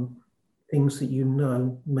focus on things that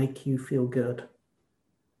make you feel good.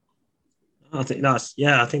 I think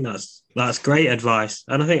that's great advice,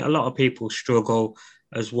 and I think a lot of people struggle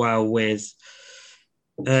as well with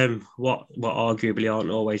what arguably aren't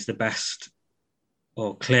always the best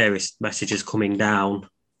or clearest messages coming down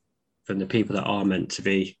from the people that are meant to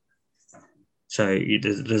be. So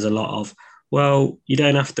there's a lot of, well, you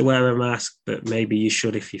don't have to wear a mask, but maybe you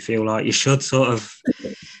should if you feel like you should, sort of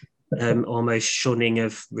almost shunning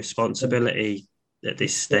of responsibility at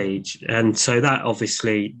this stage. And so that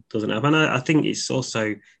obviously doesn't happen. And I think it's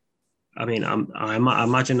also, I mean, I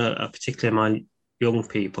imagine particularly my young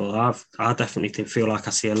people, I definitely feel like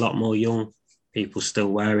I see a lot more young people still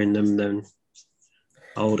wearing them than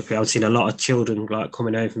older people. I've seen a lot of children like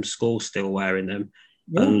coming home from school still wearing them,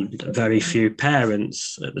 and very few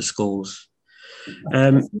parents at the schools.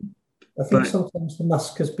 I think sometimes the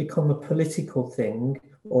mask has become a political thing.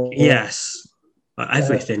 Yes,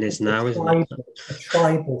 everything is now, isn't it? A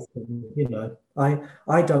tribal thing,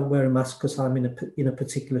 I don't wear a mask because I'm in a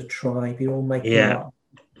particular tribe. You all make it up.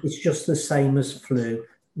 It's just the same as flu.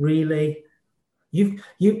 Really,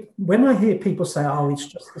 when I hear people say, "Oh, it's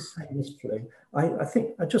just the same as flu,"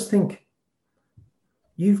 I just think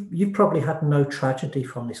you've probably had no tragedy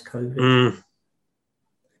from this COVID.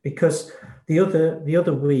 Because the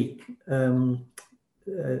other week,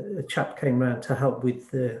 a chap came round to help with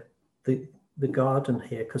the garden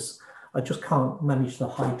here, because I just can't manage the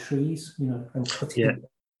high trees, and cutting down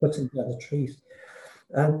the trees.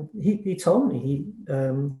 And he told me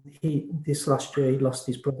he this last year he lost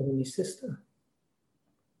his brother and his sister.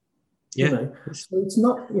 Yeah. So it's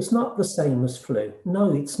not the same as flu.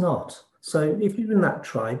 No, it's not. So if you're in that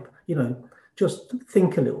tribe, just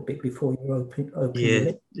think a little bit before you open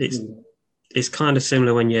your lips. It's kind of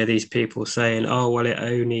similar when you hear these people saying, "Oh, well, it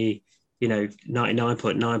only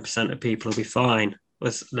 99.9% of people will be fine."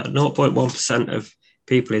 Well, 0.1% of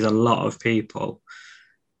people is a lot of people,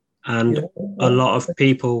 and a lot of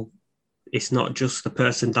people. It's not just the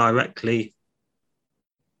person directly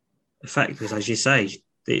affected, as you say.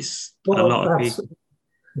 It's a lot of people.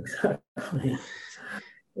 Exactly.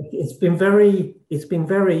 It's been very.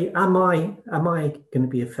 Am I going to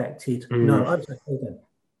be affected? No, I'm okay then.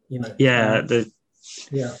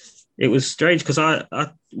 It was strange because I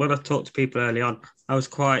when I talked to people early on, I was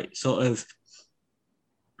quite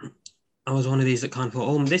I was one of these that kind of thought,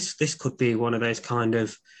 oh, this could be one of those kind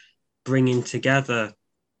of bringing together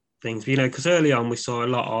things, because early on we saw a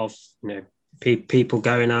lot of people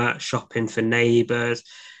going out shopping for neighbours.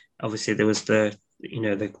 Obviously there was the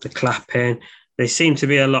clapping. There seemed to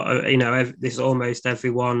be a lot of there's almost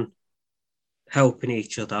everyone helping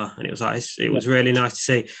each other, and it was really nice to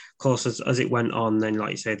see. Of course, as it went on, then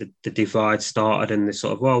like you say, the divide started, and the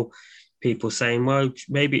sort of people saying, well,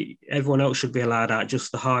 maybe everyone else should be allowed out,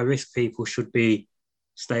 just the high risk people should be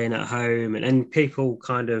staying at home, and people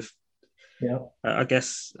kind of I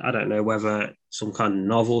guess I don't know whether some kind of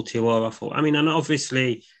novelty or I thought, and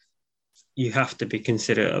obviously you have to be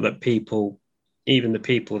considerate that people, even the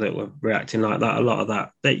people that were reacting like that, a lot of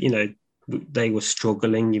that they were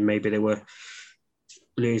struggling. Maybe they were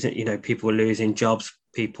losing, people were losing jobs.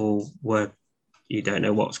 People were, you don't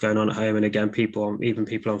know what's going on at home. And again, even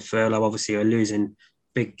people on furlough, obviously are losing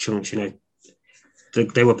big chunks,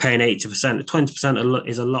 they were paying 80%. 20%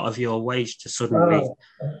 is a lot of your wage to suddenly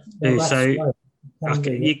do. So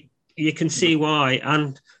you can see why.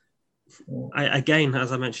 And again,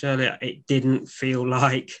 as I mentioned earlier, it didn't feel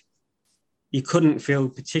like you couldn't feel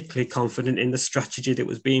particularly confident in the strategy that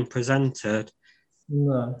was being presented.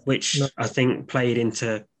 Which I think played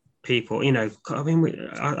into people. I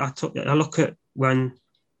look at when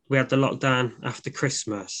we had the lockdown after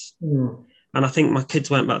Christmas, and I think my kids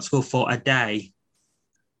went back to school for a day.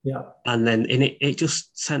 Yeah. And then it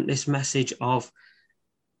just sent this message of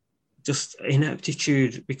just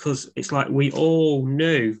ineptitude, because it's like we all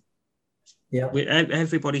knew. Yeah.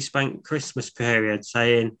 Everybody spent Christmas period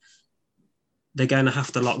saying they're going to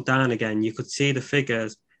have to lock down again. You could see the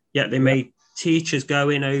figures, yet they made teachers go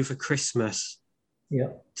in over Christmas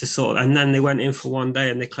to and then they went in for one day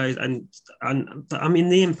and they closed. And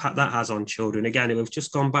the impact that has on children, again, we've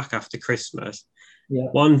just gone back after Christmas,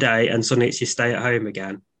 one day, and suddenly it's you stay at home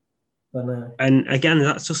again. And again,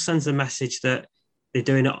 that just sends a message that they're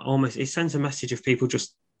doing it almost, it sends a message of people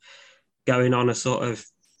just going on a sort of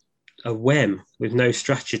a whim with no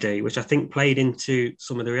strategy, which I think played into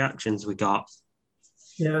some of the reactions we got.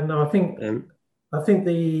 I think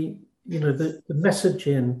the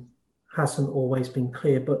messaging hasn't always been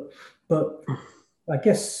clear, but I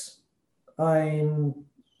guess I'm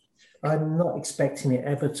not expecting it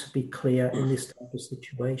ever to be clear in this type of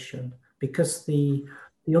situation, because the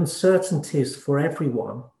uncertainties for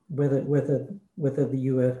everyone, whether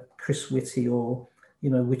you were Chris Whitty or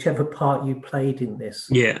whichever part you played in this,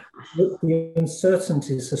 the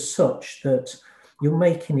uncertainties are such that you're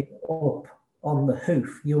making it up on the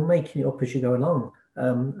hoof. You're making it up as you go along,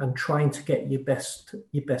 and trying to get your best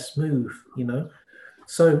move.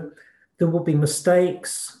 So there will be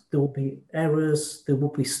mistakes, there will be errors, there will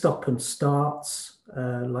be stop and starts,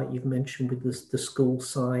 like you've mentioned with the school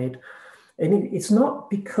side, and it's not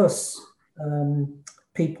because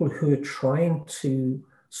people who are trying to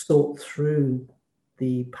sort through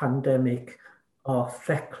the pandemic are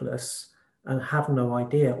feckless and have no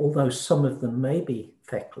idea, although some of them may be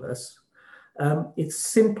feckless. It's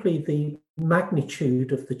simply the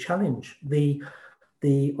magnitude of the challenge, the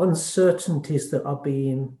uncertainties that are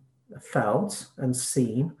being felt and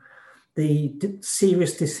seen, the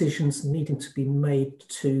serious decisions needing to be made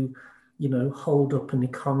to, hold up an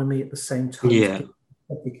economy at the same time as a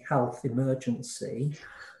public health emergency,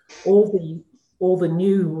 all the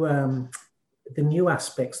new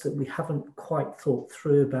aspects that we haven't quite thought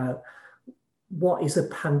through about what is a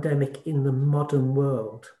pandemic in the modern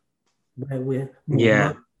world, where we're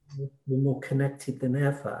more connected than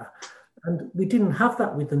ever. And we didn't have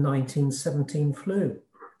that with the 1917 flu.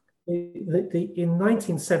 In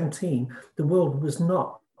 1917, the world was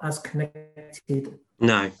not as connected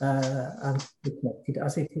No. and connected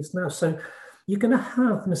as it is now. So you're going to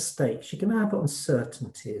have mistakes, you're going to have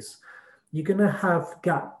uncertainties, you're going to have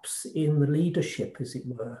gaps in the leadership, as it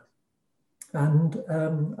were. And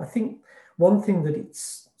I think one thing that it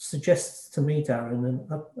suggests to me, Darren, and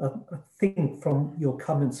I think from your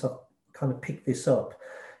comments I've kind of picked this up,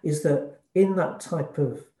 is that in that type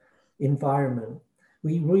of environment,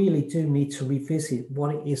 we really do need to revisit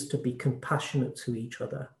what it is to be compassionate to each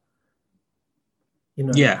other. You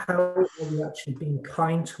know, Yeah. How are we actually being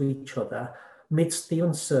kind to each other amidst the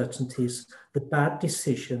uncertainties, the bad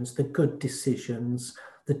decisions, the good decisions,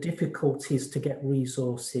 the difficulties to get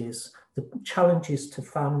resources, the challenges to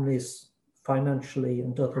families financially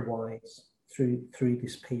and otherwise through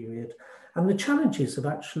this period, and the challenges of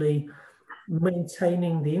actually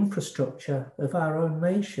maintaining the infrastructure of our own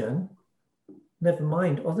nation, never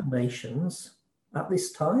mind other nations, at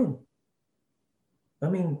this time. I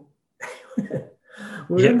mean,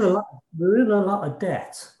 we're in a lot of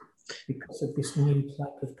debt because of this new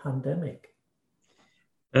type of pandemic.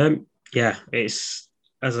 Yeah, it's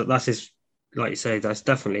that is, like you say, that's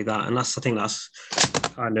definitely that, and I think that's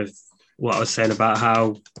kind of what I was saying about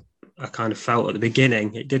how I kind of felt at the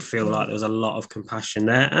beginning. It did feel like there was a lot of compassion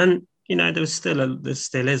there, and there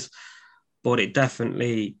still is, but it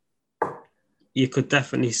definitely, you could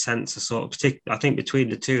definitely sense a sort of particular. I think between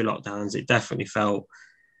the two lockdowns, it definitely felt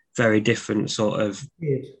very different. Sort of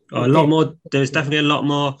a lot more. There's definitely a lot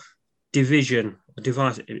more division,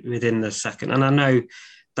 device within the second, and I know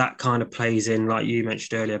that kind of plays in, like you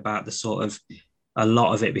mentioned earlier, about the sort of a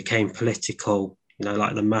lot of it became political.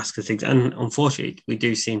 Like the mask and things, and unfortunately, we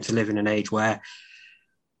do seem to live in an age where,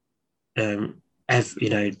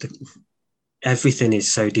 everything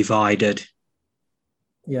is so divided.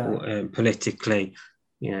 Yeah. Politically,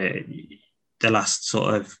 the last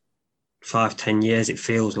sort of 5-10 years, it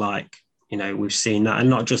feels like, we've seen that, and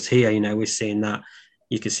not just here. We're seeing that.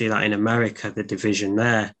 You can see that in America, the division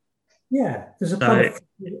there. Yeah, there's a kind of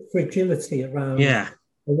fragility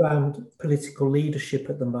around political leadership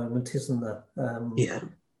at the moment, isn't there?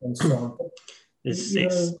 And so on. But,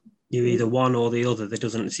 you're either one or the other. There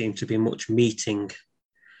doesn't seem to be much meeting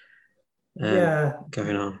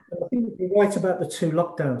going on. I think you're right about the two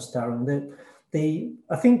lockdowns, Darren.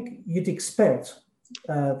 I think you'd expect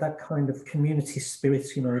that kind of community spirit,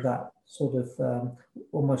 that sort of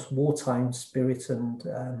almost wartime spirit, and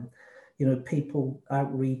people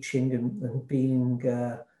outreaching and being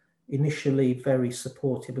initially very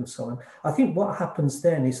supportive and so on. I think what happens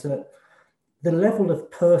then is that the level of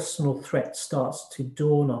personal threat starts to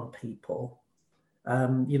dawn on people,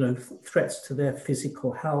 threats to their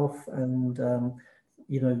physical health and,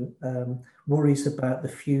 worries about the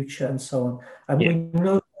future and so on. And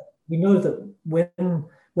we know that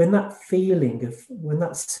when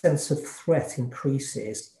that sense of threat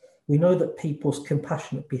increases, we know that people's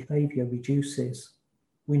compassionate behavior reduces.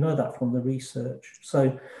 We know that from the research.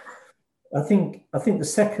 So I think the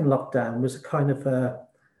second lockdown was a kind of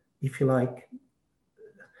if you like,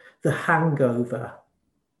 the hangover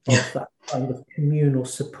of that kind of communal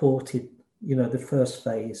supported, the first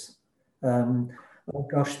phase. Oh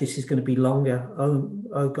gosh, this is going to be longer.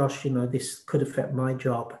 Oh gosh, this could affect my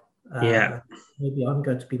job. Maybe I'm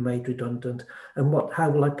going to be made redundant. And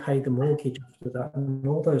how will I pay the mortgage after that? And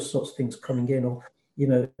all those sorts of things coming in. Or,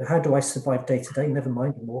 how do I survive day to day? Never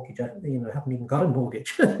mind the mortgage. I haven't even got a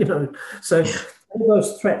mortgage. So all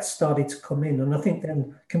those threats started to come in, and I think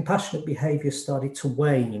then compassionate behaviour started to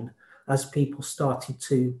wane as people started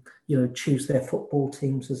to, choose their football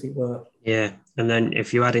teams, as it were. Yeah, and then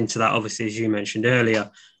if you add into that, obviously, as you mentioned earlier,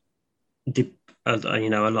 a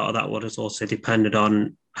lot of that was also depended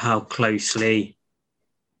on how closely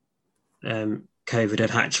COVID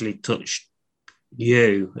had actually touched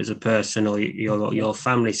you as a person or your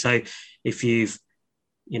family. So if you've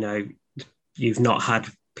not had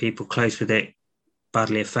people close with it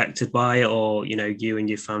badly affected by it, or you and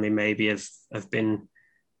your family maybe have been,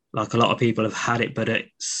 like, a lot of people have had it, but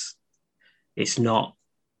it's not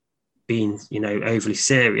been overly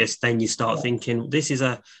serious, then you start thinking this is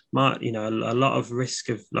a lot of risk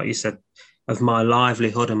of, like you said, of my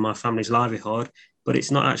livelihood and my family's livelihood, but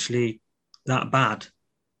it's not actually that bad,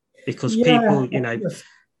 because people,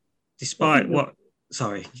 despite what,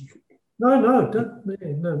 sorry. No, don't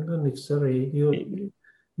necessarily.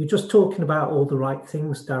 You're just talking about all the right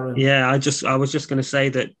things, Darren. Yeah, I was just going to say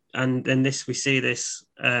that, and this, we see this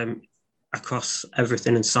across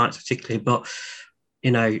everything in science particularly, but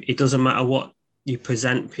it doesn't matter what you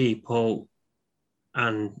present people,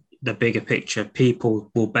 and the bigger picture,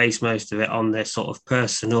 people will base most of it on their sort of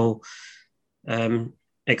personal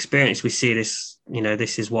experience. We see this,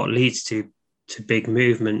 this is what leads to big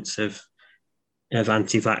movements of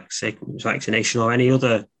anti-vaccination or any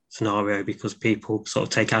other scenario, because people sort of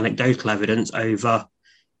take anecdotal evidence over.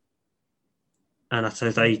 And I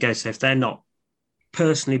suppose there you go. So if they're not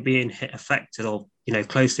personally being affected or,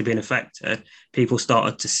 closely being affected, people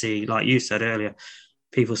started to see, like you said earlier,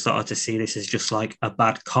 people started to see this as just like a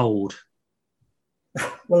bad cold.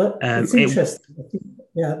 Well, it's interesting.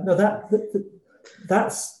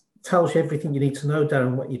 That tells you everything you need to know,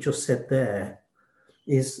 Darren. What you just said there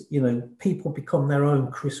is, people become their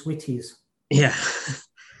own Chris Whitties. Yeah.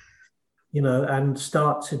 And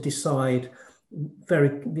start to decide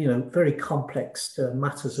very complex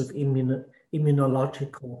matters of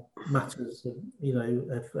immunological matters,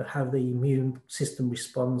 of how the immune system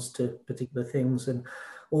responds to particular things, and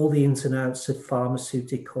all the ins and outs of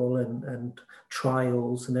pharmaceutical and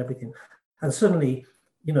trials and everything. And suddenly,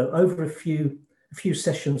 over a few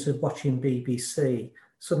sessions of watching BBC,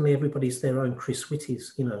 suddenly everybody's their own Chris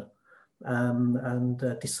Whitties, and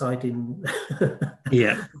deciding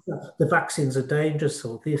the vaccines are dangerous,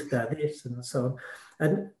 or this, and so on.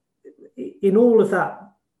 And in all of that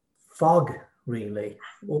fog, really,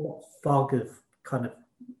 all that fog of kind of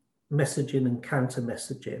messaging and counter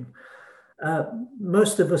messaging,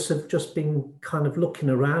 most of us have just been kind of looking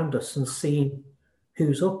around us and seeing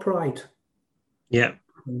who's upright. Yeah.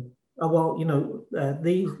 Well,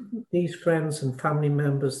 these friends and family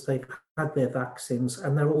members, they've had their vaccines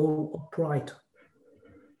and they're all upright.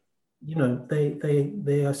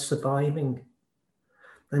 They are surviving,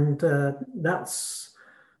 and that's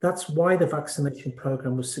why the vaccination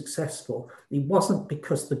program was successful. It wasn't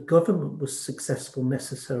because the government was successful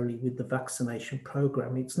necessarily with the vaccination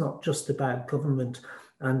program. It's not just about government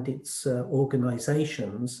and its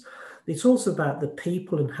organizations. It's also about the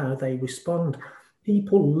people and how they respond.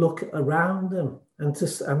 People look around them and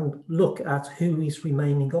look at who is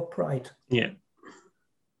remaining upright. Yeah.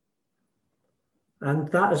 And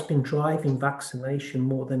that has been driving vaccination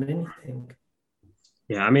more than anything.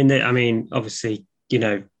 Yeah, I mean, obviously,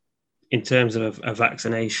 in terms of a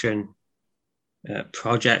vaccination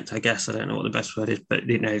project, I guess, I don't know what the best word is, but,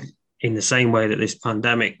 in the same way that this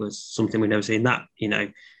pandemic was something we've never seen, that,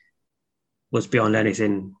 was beyond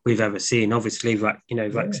anything we've ever seen. Obviously,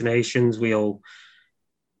 vaccinations, we all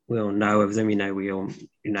know of them, we all,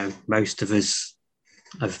 most of us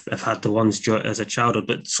have had the ones as a childhood,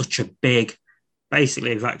 but such a big,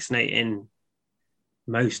 basically vaccinating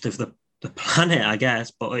most of the planet, I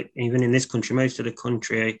guess, but even in this country, most of the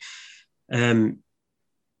country, in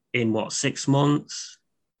 6 months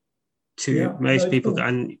most people,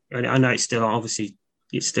 and I know it's still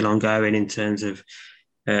ongoing in terms of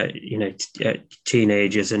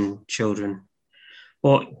teenagers and children,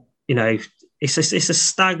 but it's a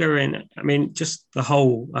staggering. I mean, just the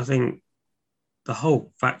whole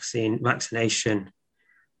vaccination,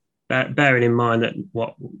 bearing in mind that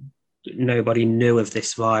what nobody knew of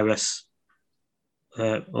this virus,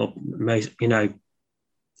 or most,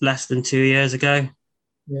 less than 2 years ago.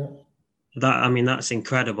 Yeah, that's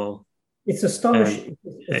incredible. It's astonishing.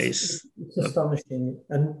 It's astonishing,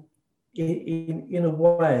 and in a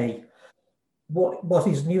way, what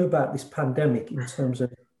is new about this pandemic, in terms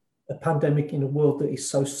of a pandemic in a world that is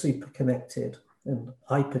so super connected and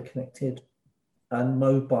hyper connected and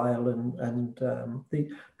mobile, and the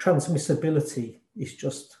transmissibility is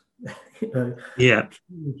just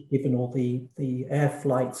given all the air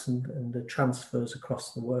flights and the transfers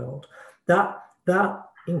across the world. That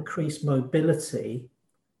increased mobility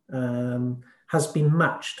has been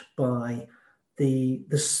matched by the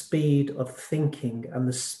speed of thinking and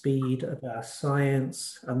the speed of our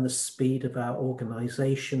science and the speed of our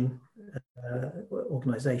organizations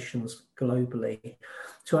globally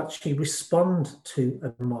to actually respond to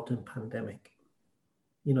a modern pandemic.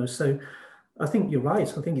 So I think you're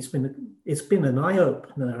right. I think it's been an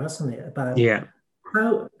eye-opener, hasn't it, about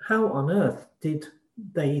how on earth did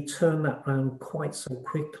they turn that around quite so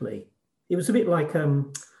quickly? It was a bit like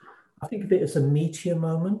I think of it as a meteor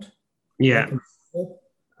moment. Yeah.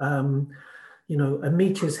 A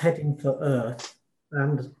meteor's heading for Earth,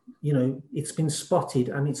 and it's been spotted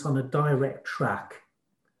and it's on a direct track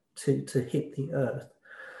to hit the Earth.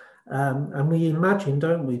 And we imagine,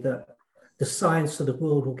 don't we, that the science of the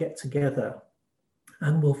world will get together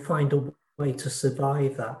and we'll find a way to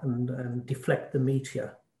survive that and deflect the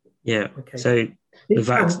meteor. Yeah. Okay. So this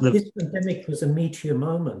pandemic was a meteor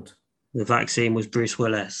moment. The vaccine was Bruce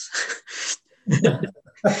Willis.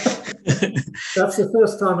 That's the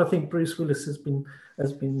first time I think Bruce Willis has been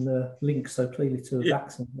linked so clearly to a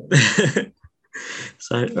vaccine.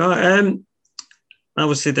 So,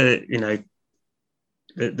 obviously,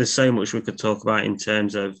 there's so much we could talk about in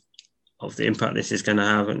terms of the impact this is going to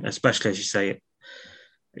have, and especially as you say,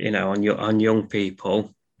 on young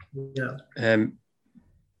people. Yeah.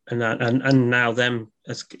 And now them,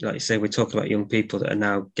 as like you say, we're talking about young people that are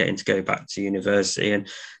now getting to go back to university, and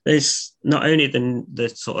there's not only the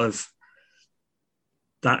sort of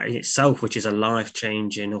that in itself, which is a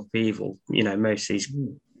life-changing upheaval. Most of these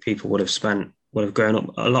people would have grown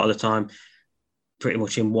up a lot of the time pretty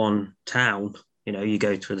much in one town. You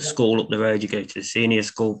go to the school up the road, you go to the senior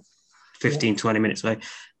school 15, 20 minutes away.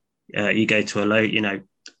 You go to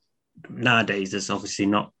nowadays there's obviously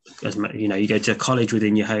not as much, you go to a college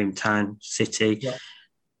within your hometown city,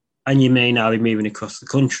 and you may now be moving across the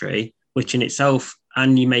country, which in itself,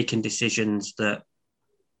 and you're making decisions that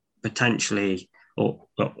potentially or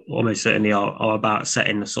almost certainly are about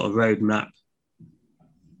setting the sort of roadmap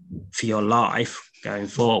for your life going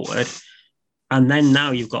forward. And then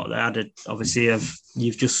now you've got the added, obviously,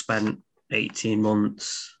 you've just spent 18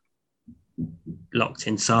 months locked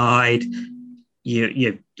inside.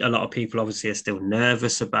 A lot of people obviously are still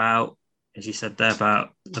nervous about, as you said there,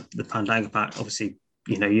 about the pandemic, about obviously,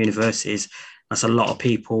 universities. That's a lot of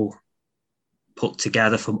people put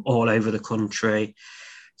together from all over the country.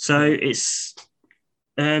 So it's,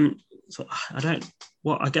 what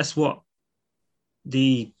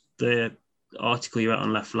the article you wrote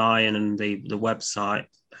on Left Lion and the website,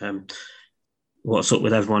 what's up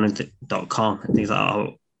with everyone.com and things like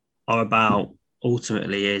that are about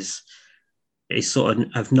ultimately is sort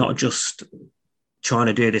of not just trying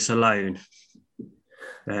to do this alone.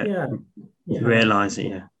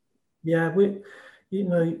 Realizing,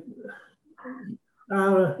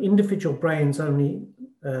 our individual brains only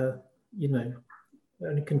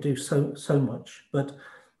can do so much, but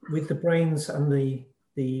with the brains and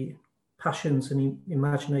the passions and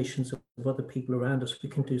imaginations of other people around us, we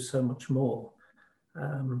can do so much more.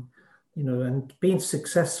 And being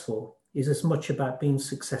successful is as much about being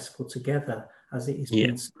successful together as it is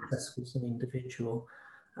being successful as an individual.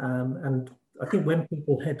 And I think when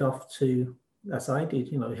people head off to, as I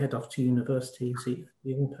did, head off to university as a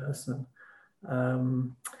young person,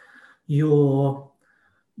 you're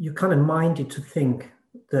kind of minded to think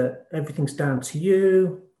that everything's down to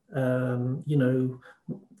you.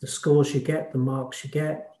 The scores you get, the marks you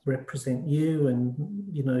get represent you and,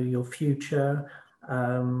 your future.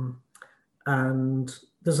 And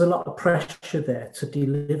there's a lot of pressure there to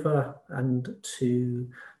deliver and to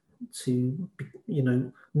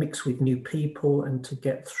mix with new people and to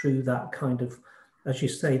get through that kind of, as you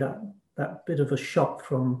say, that bit of a shock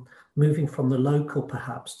from moving from the local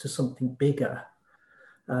perhaps to something bigger.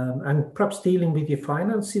 And perhaps dealing with your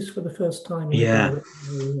finances for the first time.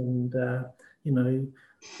 And,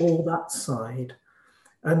 all that side.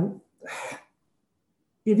 And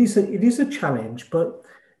it is a challenge, but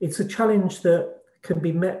it's a challenge that can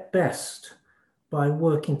be met best by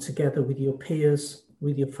working together with your peers,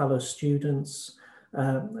 with your fellow students,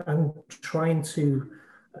 and trying to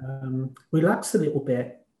relax a little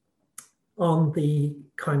bit on the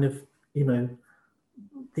kind of,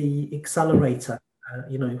 the accelerator.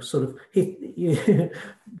 Sort of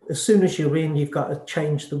as soon as you're in, you've got to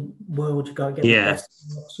change the world. You've got to get the best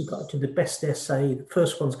marks. You've got to do the best essay. The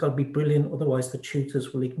first one's got to be brilliant, otherwise the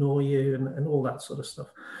tutors will ignore you and all that sort of stuff.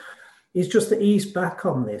 It's just to ease back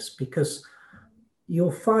on this, because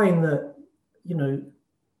you'll find that,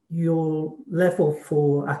 your level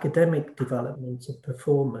for academic development and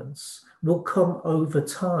performance will come over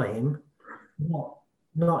time,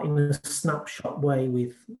 not in a snapshot way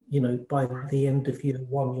with, by the end of year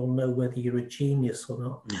one, you'll know whether you're a genius or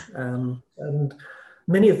not. And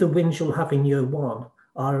many of the wins you'll have in year one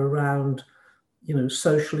are around,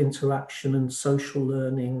 social interaction and social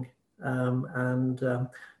learning, and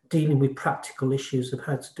dealing with practical issues of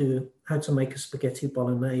how to make a spaghetti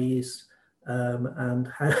bolognese, and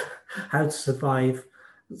how to survive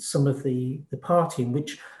some of the partying,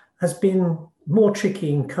 which has been more tricky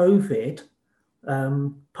in COVID.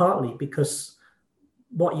 Partly because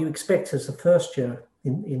what you expect as a first year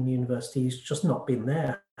in university has just not been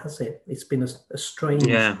there, has it? It's been a strange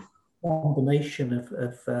combination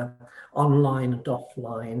of online and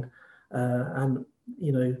offline. And,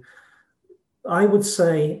 I would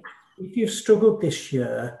say if you've struggled this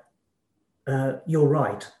year, you're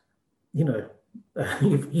right.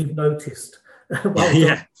 You've noticed.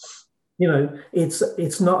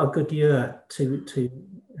 It's not a good year to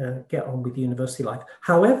get on with university life.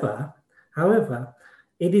 However,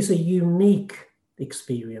 it is a unique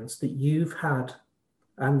experience that you've had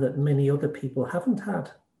and that many other people haven't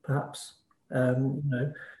had, perhaps,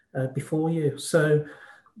 before you. So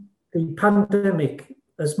the pandemic,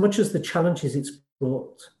 as much as the challenges it's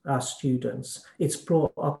brought our students, it's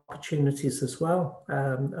brought opportunities as well.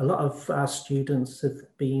 A lot of our students have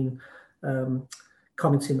been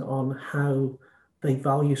commenting on how they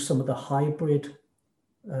value some of the hybrid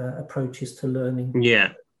approaches to learning.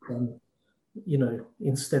 Yeah.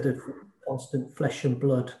 Instead of constant flesh and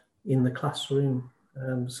blood in the classroom.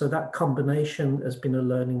 So that combination has been a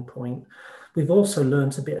learning point. We've also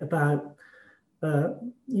learned a bit about,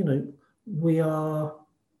 we are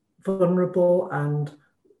vulnerable, and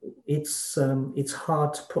it's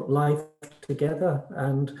hard to put life together.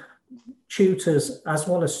 And tutors, as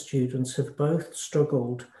well as students, have both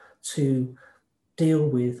struggled to deal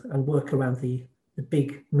with and work around the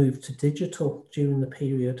big move to digital during the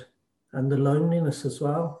period, and the loneliness as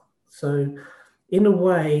well. So in a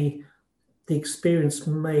way, the experience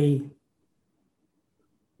may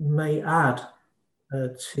add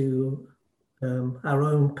to our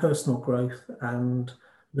own personal growth and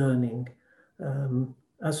learning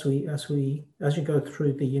as you go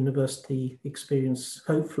through the university experience,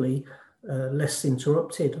 hopefully less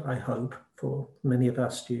interrupted, I hope, for many of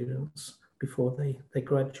our students before they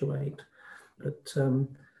graduate. But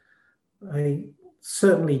I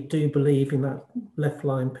certainly do believe in that Left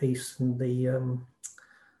Line piece and the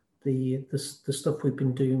stuff we've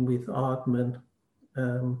been doing with Ardman,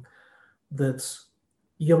 that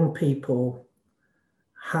young people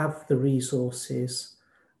have the resources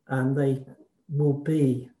and they will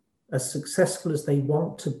be as successful as they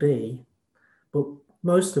want to be, but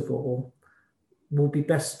most of all, will be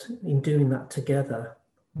best in doing that together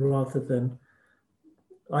rather than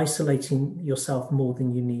isolating yourself more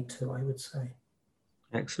than you need to, I would say.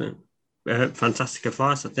 Excellent. Fantastic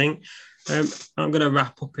advice, I think. I'm going to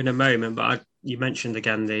wrap up in a moment, but you mentioned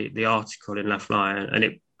again the article in Left Line,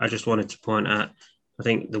 and I just wanted to point out, I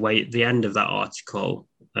think the end of that article,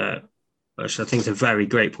 which I think is a very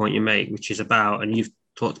great point you make, which is about, and you've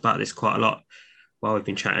talked about this quite a lot while we've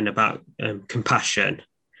been chatting about compassion.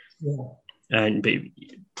 Yeah.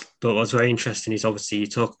 But what's very interesting is obviously you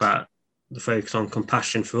talk about the focus on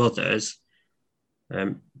compassion for others,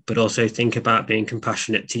 but also think about being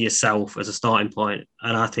compassionate to yourself as a starting point.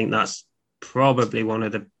 And I think that's probably one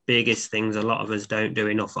of the biggest things a lot of us don't do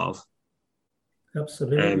enough of.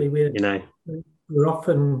 Absolutely. We're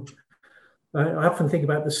often, I often think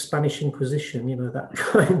about the Spanish Inquisition, that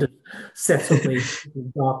kind of setup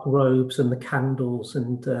with dark robes and the candles,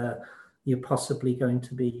 and you're possibly going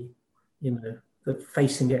to be,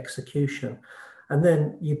 facing execution. And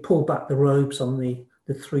then you pull back the robes on the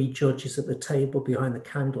three judges at the table behind the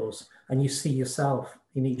candles, and you see yourself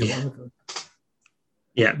in each one of them.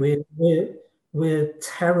 Yeah. We're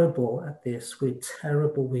terrible at this.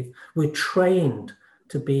 We're trained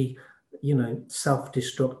to be,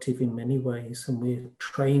 self-destructive in many ways, and we're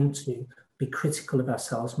trained to be critical of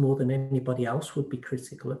ourselves more than anybody else would be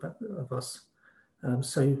critical of us.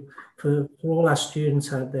 So for all our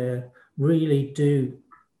students out there, really do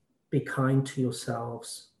be kind to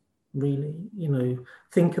yourselves. Really,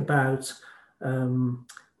 think about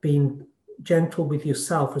being gentle with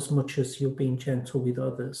yourself as much as you're being gentle with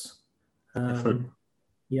others. It's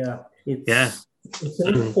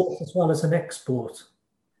an import as well as an export.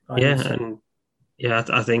 I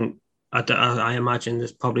think I imagine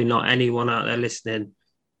there's probably not anyone out there listening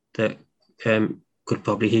that could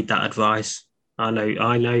probably heed that advice. I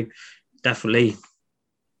know definitely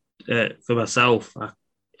for myself,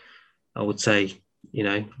 I would say,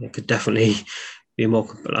 it could definitely be more,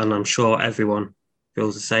 and I'm sure everyone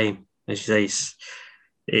feels the same. As you say,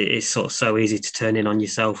 it's sort of so easy to turn in on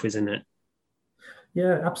yourself, isn't it?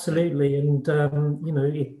 Yeah, absolutely. And,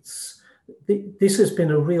 this has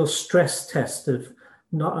been a real stress test of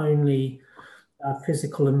not only our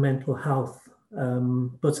physical and mental health,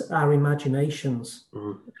 but our imaginations,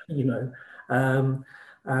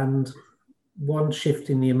 and one shift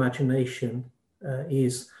in the imagination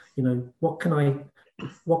is, what can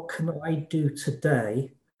I do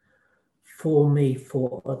today for me,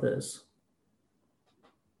 for others?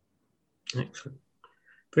 Excellent.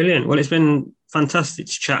 Brilliant. Well, it's been fantastic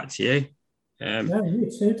to chat to you. Yeah,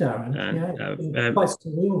 you too, Darren. Quite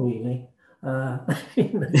surreal, really.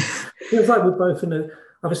 Feels like we're both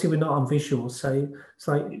obviously we're not on visuals, so it's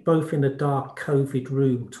like both in a dark COVID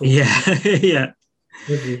room talking. Yeah.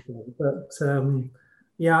 Everything. But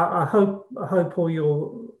I hope all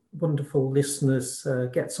your wonderful listeners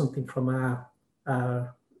get something from our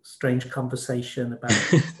strange conversation about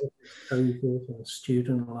COVID and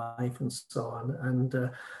student life and so on.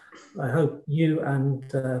 And I hope you and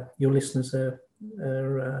your listeners are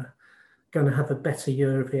going to have a better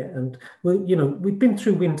year of it. And we've been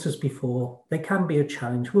through winters before. They can be a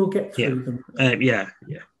challenge. We'll get through them. Yeah.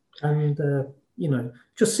 And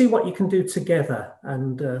just see what you can do together.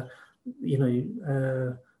 And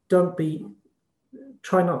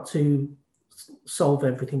try not to solve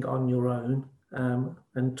everything on your own.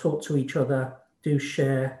 And talk to each other. Do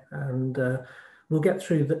share, and we'll get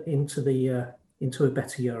through into a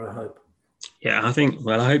better year, I hope. Yeah, I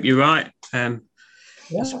hope you're right. As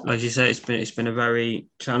you say, it's been a very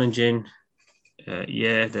challenging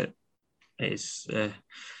year. That is, I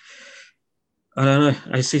don't know.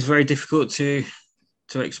 It's very difficult to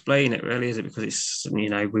explain it, really, is it? Because it's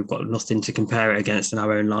we've got nothing to compare it against in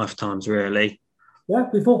our own lifetimes, really. Yeah,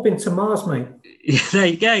 we've all been to Mars, mate. There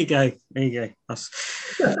you go.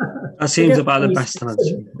 That seems about the best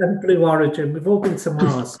answer. And Blue Origin, we've all been to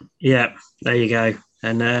Mars. Yeah, there you go.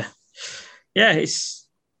 And it's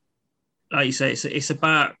like you say, it's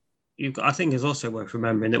about. I think it's also worth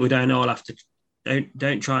remembering that we don't all have to.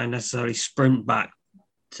 Don't try and necessarily sprint back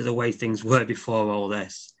to the way things were before all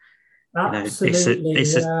this. Absolutely,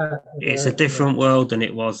 it's a different world than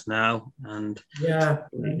it was now, and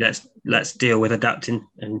let's deal with adapting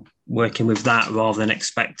and working with that rather than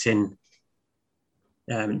expecting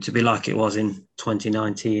to be like it was in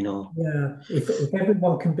 2019. Or if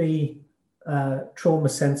everyone can be trauma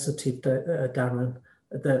sensitive, Darren,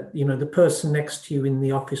 that the person next to you in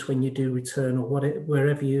the office when you do return, or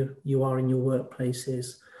wherever you are in your workplace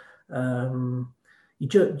is, you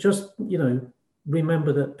just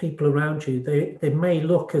remember that people around you, they may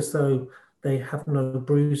look as though they have no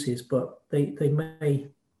bruises, but they may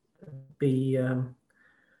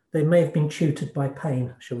have been tutored by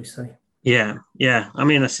pain, shall we say? Yeah. I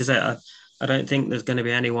mean, this is it. I don't think there's going to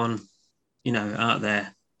be anyone, out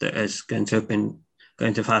there that is going to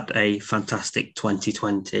have had a fantastic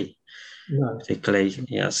 2020. No. Particularly,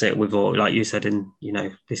 that's it. We've all, like you said,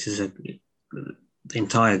 this is the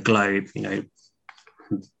entire globe.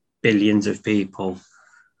 Billions of people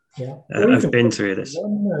have been through this.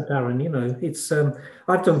 Darren, it's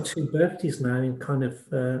I've done 2 birthdays now in kind of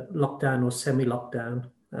lockdown or semi-lockdown.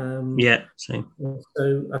 Same.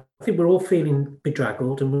 So I think we're all feeling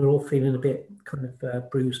bedraggled, and we're all feeling a bit kind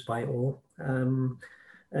of bruised by it all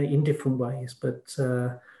in different ways. But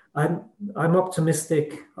I'm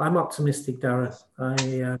optimistic. I'm optimistic, Darren.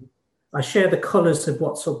 I share the colours of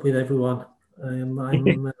what's up with everyone.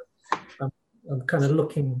 I'm kind of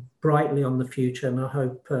looking brightly on the future, and I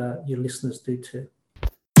hope your listeners do too.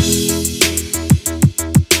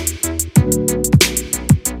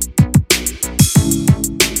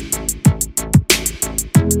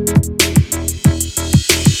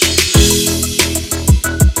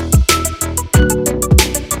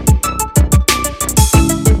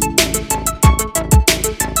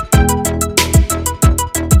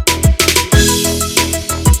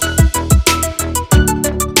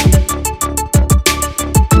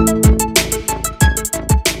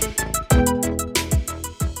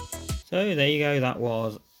 So there you go, that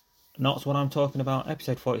was Not What I'm Talking About,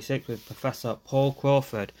 episode 46 with Professor Paul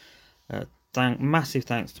Crawford. Massive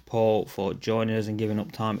thanks to Paul for joining us and giving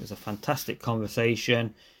up time. It was a fantastic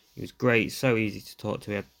conversation. It was great, so easy to talk to.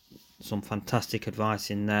 We had some fantastic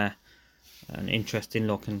advice in there, an interesting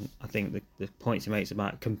look, and I think the points he makes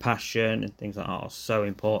about compassion and things like that are so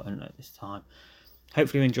important at this time.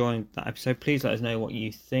 Hopefully you're enjoying that episode. Please let us know what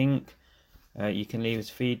you think. You can leave us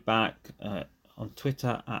feedback on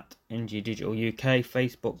Twitter at ngdigitaluk,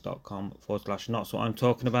 facebook.com/Nots What I'm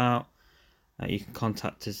Talking About. You can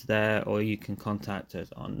contact us there, or you can contact us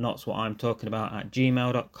on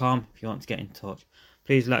notswhatimtalkingabout@gmail.com if you want to get in touch.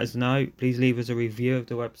 Please let us know. Please leave us a review of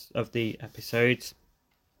the episodes.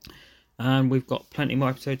 And we've got plenty more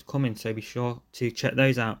episodes coming, so be sure to check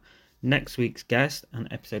those out. Next week's guest, and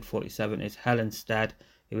episode 47, is Helen Stead,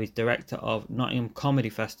 who is director of Nottingham Comedy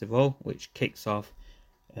Festival, which kicks off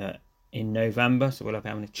in November. So we'll be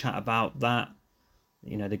having a chat about that.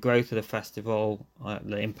 The growth of the festival,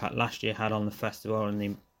 the impact last year had on the festival, and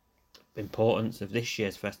the importance of this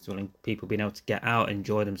year's festival and people being able to get out and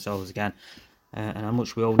enjoy themselves again, and how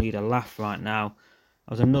much we all need a laugh right now.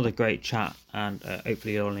 That was another great chat, and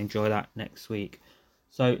hopefully you'll enjoy that next week.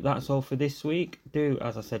 So that's all for this week. Do,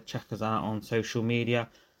 as I said, check us out on social media.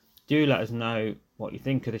 Do let us know what you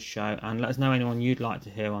think of the show, and let us know anyone you'd like to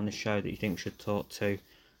hear on the show that you think we should talk to,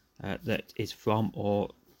 that is from or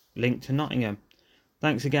linked to Nottingham.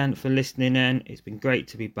 Thanks again for listening in. It's been great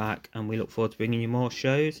to be back, and we look forward to bringing you more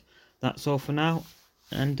shows. That's all for now,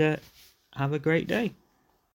 and have a great day.